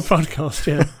mentions on one podcast,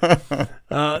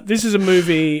 yeah. This is a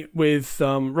movie with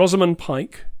Rosamund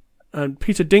Pike and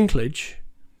Peter Dinklage,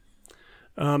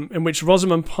 in which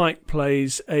Rosamund Pike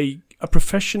plays a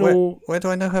professional... Where do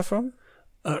I know her from?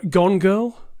 Gone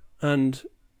Girl and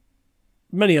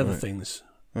many other things.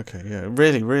 Okay, yeah.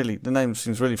 Really, the name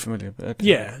seems really familiar. But okay.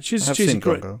 Yeah, she's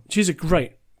a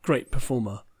great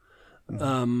performer.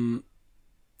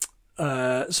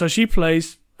 So she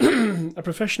plays a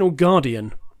professional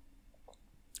guardian.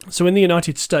 So in the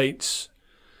United States,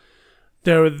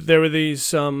 there are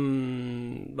these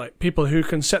like people who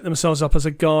can set themselves up as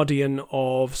a guardian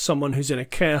of someone who's in a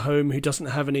care home who doesn't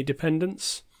have any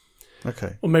dependents.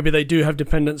 Okay. Or maybe they do have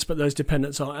dependents, but those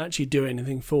dependents aren't actually doing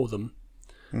anything for them.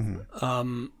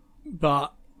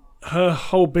 But her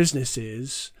whole business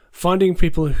is finding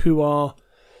people who are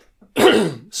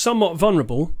somewhat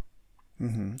vulnerable,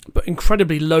 but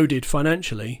incredibly loaded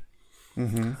financially,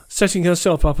 setting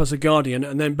herself up as a guardian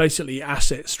and then basically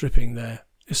asset stripping their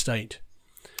estate.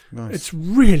 Nice. It's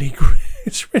really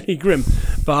grim,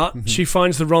 but she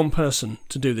finds the wrong person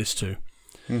to do this to.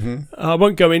 I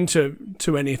won't go into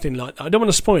anything like that. I don't want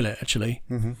to spoil it, actually.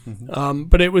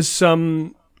 But it was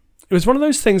one of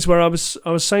those things where I was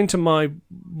saying to my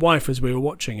wife as we were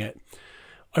watching it,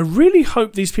 I really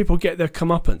hope these people get their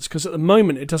comeuppance, because at the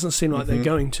moment it doesn't seem like they're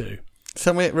going to.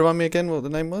 Remind me again what the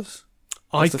name was?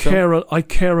 I Care a Lot. I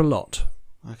Care a Lot.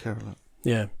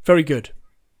 Yeah, very good.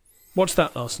 Watched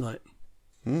that last night.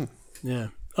 Yeah.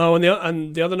 Oh,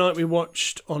 and the other night we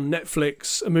watched on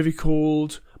Netflix a movie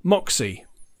called Moxie,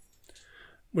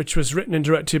 which was written and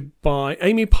directed by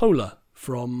Amy Poehler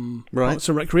from Parks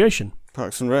and Recreation.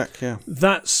 Parks and Rec, yeah.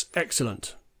 That's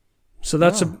excellent. So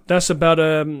that's about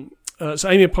so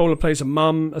Amy Poehler plays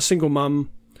a single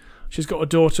mum. She's got a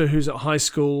daughter who's at high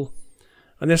school,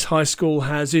 and this high school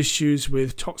has issues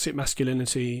with toxic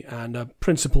masculinity and a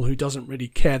principal who doesn't really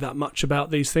care that much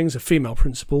about these things, a female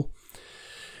principal.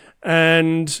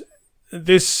 And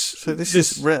this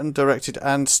is written, directed,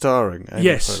 and starring.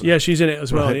 Yes, yeah, she's in it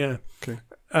as well. Right. Yeah. Okay.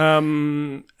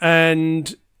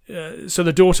 So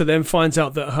the daughter then finds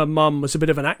out that her mum was a bit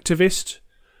of an activist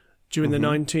during the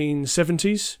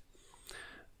 1970s,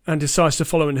 and decides to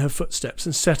follow in her footsteps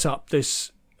and set up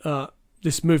this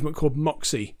movement called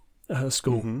Moxie at her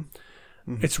school.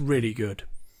 It's really good.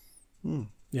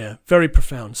 Yeah, very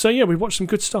profound. So yeah, we've watched some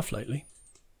good stuff lately.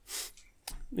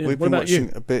 Yeah, we've been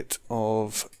watching a bit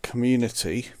of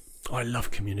Community. I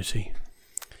love Community,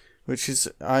 which is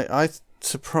I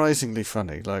surprisingly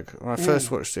funny. Like when I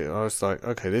first watched it, I was like,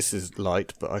 okay, this is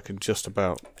light, but I can just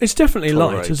about. It's definitely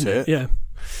light, isn't it? Yeah.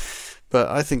 But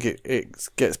I think it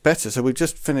gets better. So we've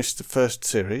just finished the first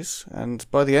series, and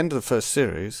by the end of the first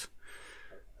series,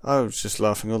 I was just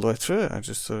laughing all the way through it. I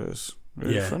just thought it was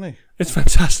really funny. It's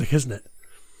fantastic, isn't it?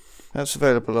 That's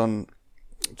available on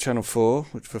Channel 4,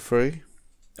 which for free.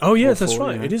 Oh, yeah, that's 4,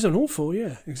 right. Yeah. It is on all 4,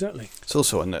 yeah, exactly. It's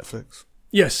also on Netflix.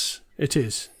 Yes, it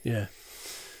is, yeah.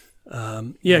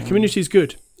 Community is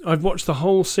good. I've watched the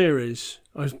whole series.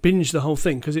 I've binged the whole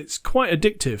thing because it's quite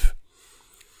addictive.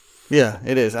 Yeah,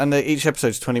 it is. And each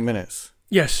episode's 20 minutes.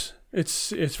 Yes,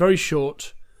 it's very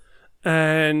short.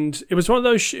 And it was one of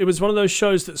those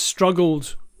shows that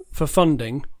struggled for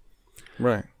funding.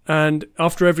 Right. And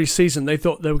after every season, they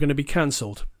thought they were going to be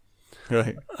cancelled.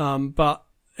 Right. But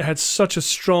it had such a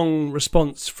strong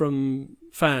response from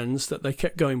fans that they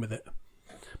kept going with it.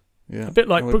 Yeah. A bit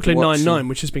like Brooklyn Nine-Nine,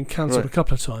 which has been cancelled a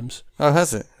couple of times. Oh,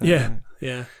 has it? Yeah,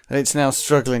 yeah. And it's now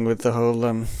struggling with the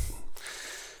whole,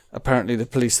 apparently the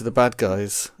police are the bad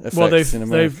guys effects in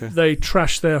America. They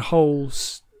trashed their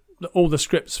all the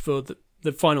scripts for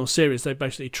the final series. They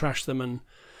basically trashed them and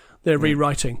they're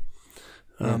rewriting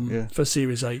for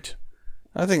Series 8.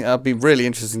 I think that'd be really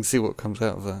interesting to see what comes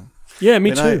out of that. Yeah,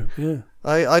 me too.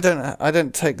 I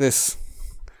don't take this.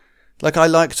 Like, I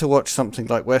like to watch something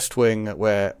like West Wing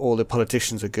where all the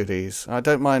politicians are goodies. I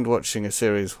don't mind watching a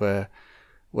series where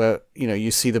you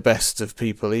see the best of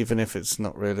people, even if it's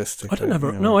not realistic. I don't have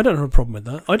a problem with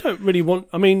that. I don't really want.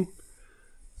 I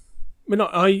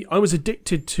was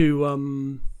addicted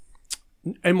to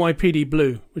NYPD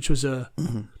Blue, which was a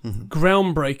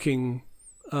groundbreaking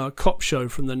cop show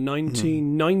from the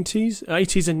 1990s,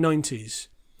 80s and 90s.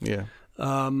 Yeah.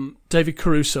 David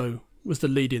Caruso was the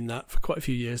lead in that for quite a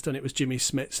few years. Then it was Jimmy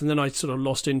Smits, and then I sort of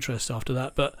lost interest after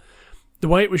that. But the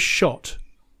way it was shot,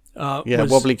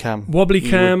 wobbly cam. You would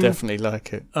definitely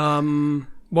like it.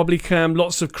 Wobbly cam,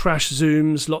 lots of crash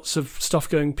zooms, lots of stuff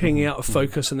going pinging out of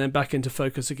focus and then back into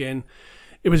focus again.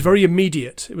 It was very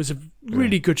immediate. It was a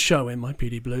really good show,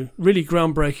 NYPD Blue. Really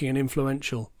groundbreaking and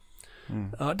influential.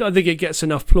 I don't think it gets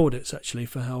enough plaudits actually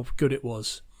for how good it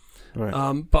was.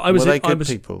 Right. But I was. Were they good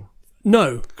people?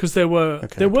 No, because there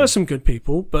were some good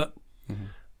people, but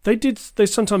they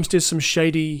sometimes did some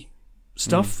shady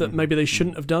stuff that maybe they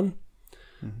shouldn't have done,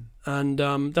 and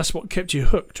that's what kept you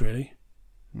hooked, really.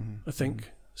 I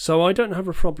think so. I don't have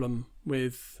a problem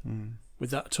with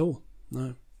that at all.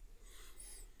 No.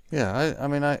 Yeah,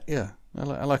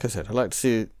 like I said, I like to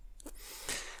see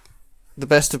the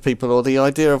best of people or the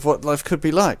idea of what life could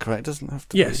be like. Right? It doesn't have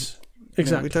to. Yes, be,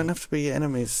 exactly. We don't have to be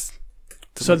enemies.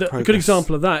 So a good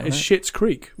example of that is Schitt's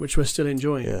Creek, which we're still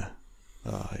enjoying. Yeah.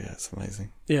 Oh, yeah, it's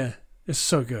amazing. Yeah, it's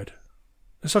so good.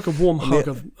 It's like a warm hug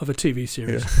of a TV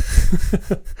series.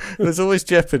 Yeah. There's always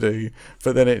jeopardy,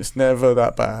 but then it's never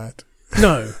that bad.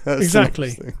 No,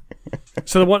 exactly.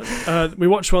 So the one we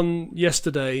watched one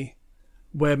yesterday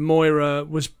where Moira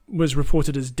was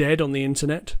reported as dead on the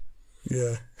internet.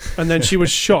 Yeah. And then she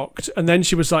was shocked, and then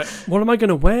she was like, "What am I going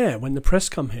to wear when the press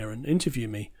come here and interview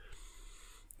me?"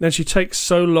 Then she takes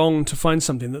so long to find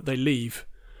something that they leave.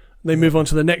 They move on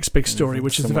to the next big story,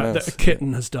 which is the fact that a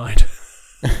kitten has died.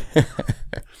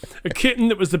 A kitten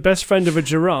that was the best friend of a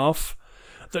giraffe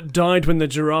that died when the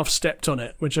giraffe stepped on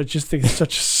it, which I just think is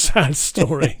such a sad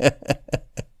story.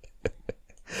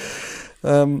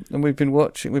 And we've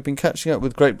been catching up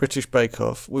with Great British Bake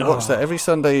Off. We watch that every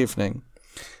Sunday evening.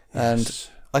 And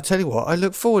I tell you what, I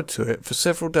look forward to it for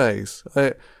several days.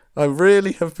 I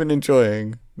really have been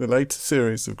enjoying the latest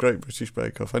series of Great British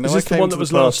Bake Off. I know is this I came the one to that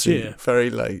was party last year? Very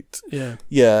late. Yeah.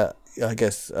 Yeah, I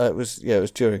guess it was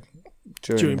during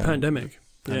pandemic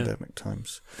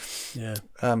times. Yeah.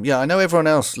 I know everyone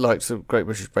else liked the Great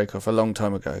British Bake Off a long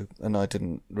time ago, and I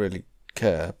didn't really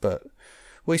care. But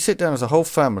we sit down as a whole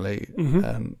family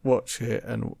and watch it,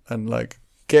 and like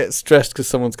get stressed because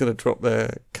someone's going to drop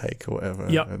their cake or whatever.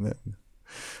 Yeah. And then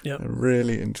Yeah, I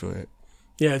really enjoy it.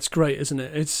 Yeah, it's great, isn't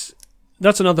it?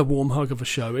 That's another warm hug of a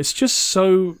show. It's just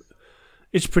so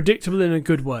it's predictable in a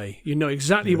good way. You know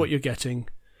exactly what you're getting.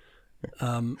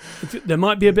 There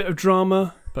might be a bit of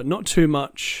drama, but not too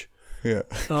much. Yeah.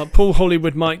 Paul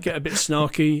Hollywood might get a bit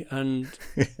snarky, and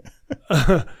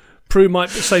Prue might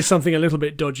say something a little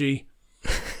bit dodgy.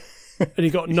 And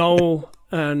you got Noel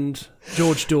and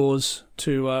George Dawes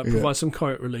to provide some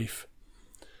comic relief.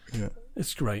 Yeah.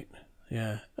 It's great.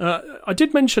 Yeah. I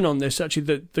did mention on this,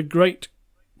 actually, the great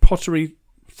pottery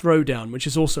throwdown, which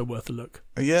is also worth a look.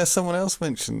 Yeah, someone else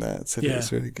mentioned that. Said it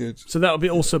was really good. So that will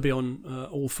also be on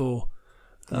All 4.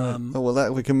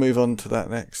 We can move on to that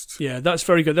next. Yeah, that's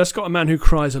very good. That's got a man who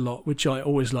cries a lot, which I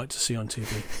always like to see on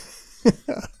TV.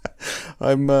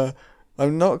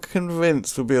 I'm not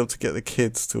convinced we'll be able to get the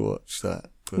kids to watch that.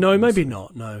 No, maybe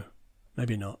not. No,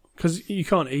 maybe not, because you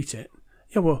can't eat it.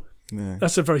 Yeah, well,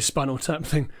 that's a very Spinal Tap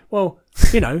thing. Well,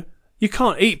 you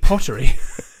can't eat pottery.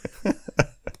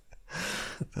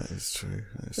 That is true.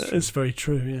 It's very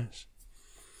true. Yes.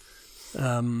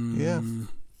 Yeah.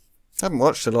 I haven't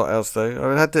watched a lot else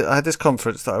though. I had this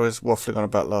conference that I was waffling on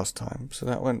about last time, so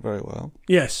that went very well.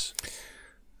 Yes.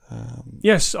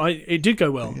 It did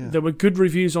go well. Yeah. There were good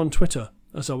reviews on Twitter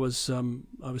as I was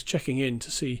checking in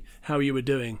to see how you were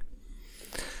doing.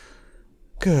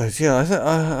 Good. Yeah,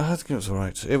 I think it was all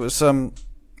right. It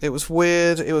was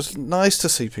weird. It was nice to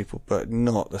see people, but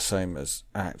not the same as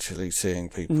actually seeing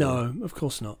people. No, of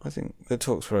course not. I think the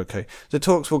talks were okay. The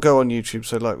talks will go on YouTube,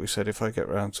 so like we said, if I get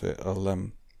round to it,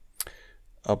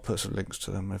 I'll put some links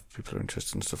to them if people are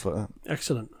interested and stuff like that.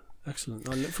 Excellent. I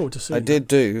look forward to seeing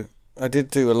that. I did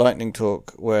do a lightning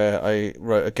talk where I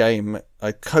wrote a game.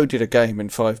 I coded a game in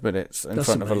 5 minutes in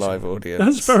front of a live audience.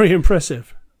 That's very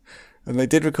impressive. And they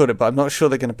did record it, but I'm not sure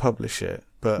they're going to publish it.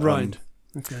 But right.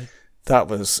 Okay. That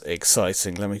was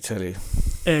exciting, let me tell you.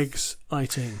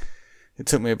 Exciting. It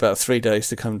took me about 3 days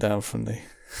to come down from the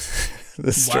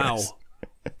stress. Wow.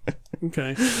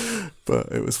 Okay.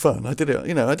 But it was fun. I did it.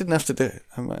 I didn't have to do it.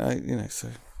 So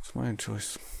it's my own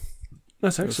choice.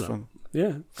 That's excellent.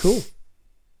 Yeah. Cool.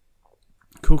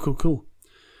 Cool.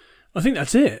 I think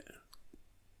that's it.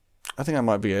 I think that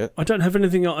might be it. I don't have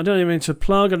anything. I don't have anything to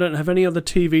plug. I don't have any other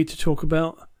TV to talk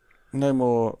about. No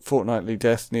more fortnightly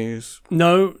death news.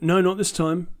 No, not this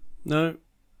time. No.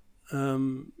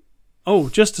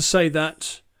 Just to say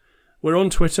that we're on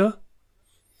Twitter.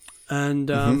 And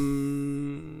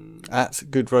at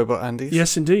Good Robot Andy's.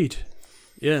 Yes, indeed.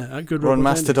 Yeah, at Good Robot. We're on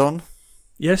Mastodon. Andy's.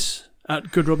 Yes,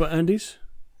 at Good Robot Andy's.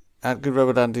 At Good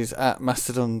Robot Andy's at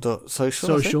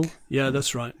mastodon.social. Yeah,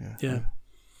 that's right.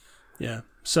 Yeah.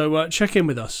 So check in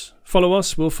with us. Follow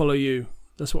us. We'll follow you.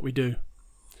 That's what we do.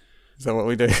 Is that what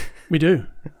we do? We do.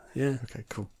 Yeah. Okay.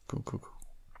 Cool.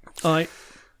 All right.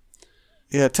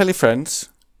 Yeah. Tell your friends.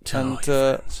 Tell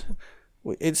your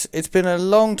friends. It's been a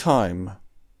long time.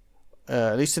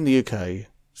 At least in the UK,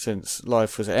 since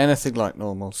life was anything like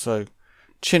normal. So,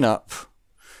 chin up.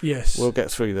 Yes. We'll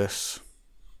get through this.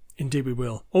 Indeed we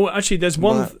will. Oh, actually, there's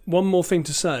one more thing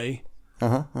to say,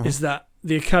 is that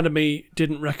the Academy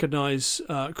didn't recognise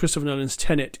Christopher Nolan's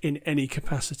Tenet in any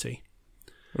capacity.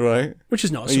 Right. Which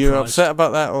is not a surprise. Are you upset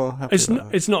about that or happy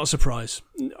about that? It's not a surprise.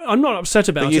 I'm not upset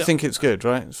about it. But you think it's good,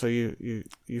 right? So you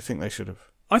think they should have?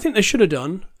 I think they should have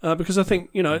done, because I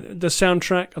think, the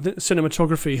soundtrack, I think the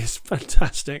cinematography is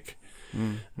fantastic.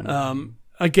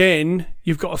 Again,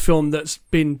 you've got a film that's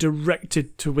been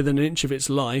directed to within an inch of its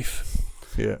life.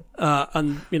 Yeah.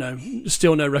 And,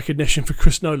 still no recognition for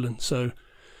Chris Nolan. So,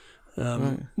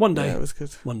 right. One day. Yeah, it was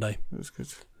good. One day. It was good.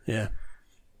 Yeah.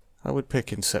 I would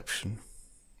pick Inception.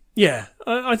 Yeah.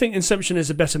 I think Inception is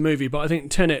a better movie, but I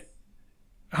think Tenet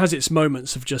has its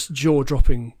moments of just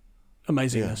jaw-dropping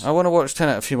amazingness. Yeah. I want to watch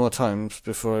Tenet a few more times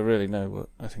before I really know what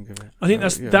I think of it. I think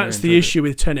that's the issue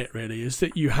with Tenet, really, is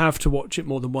that you have to watch it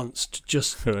more than once to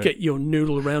just get your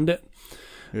noodle around it.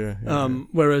 Yeah.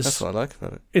 Whereas that's what I like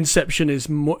about it. Inception is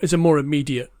a more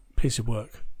immediate piece of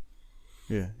work.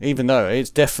 Yeah, even though it's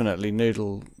definitely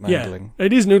noodle mangling. Yeah,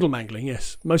 it is noodle mangling.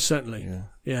 Yes, most certainly.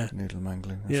 Yeah. Noodle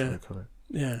mangling. That's what I call it.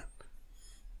 Yeah.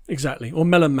 Exactly, or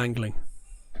melon mangling.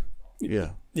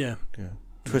 Yeah.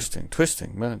 Twisting,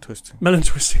 melon twisting. Melon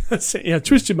twisting, that's it. Yeah,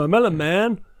 twisting my melon,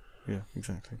 man. Yeah,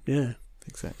 exactly. Yeah.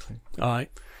 Exactly. All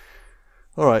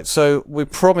right, so we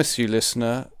promise you,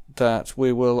 listener, that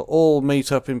we will all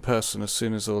meet up in person as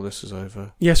soon as all this is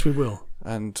over. Yes, we will.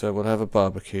 And we'll have a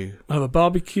barbecue.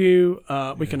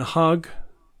 We can hug.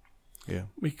 Yeah.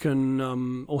 We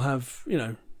can all have,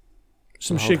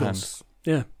 some shiggles. Hands.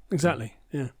 Yeah, exactly.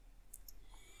 Yeah.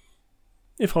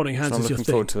 If holding hands so is your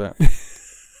thing. I'm looking forward to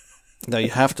that. No, you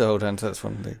have to hold hands. That's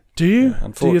one thing. Do you? Yeah,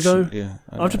 Do you though? Yeah.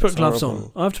 I have to put gloves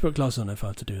on. I have to put gloves on if I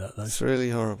have to do that though. It's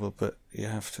really horrible, but you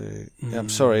have to. Yeah, I'm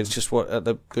sorry. It's just what at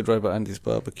the Good Robot Andy's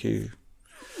barbecue.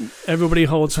 Everybody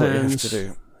holds That's hands. what you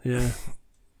have to do. Yeah.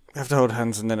 You have to hold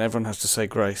hands, and then everyone has to say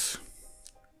grace.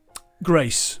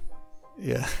 Grace.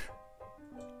 Yeah.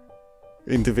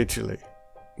 Individually.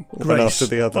 Grace. One after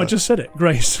the other. I just said it.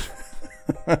 Grace.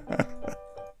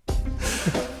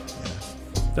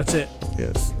 That's it.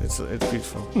 Yes, it's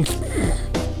beautiful.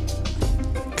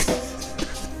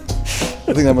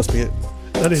 I think that must be it.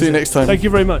 That is See you it. next time. Thank you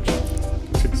very much.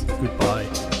 Cheers. Goodbye.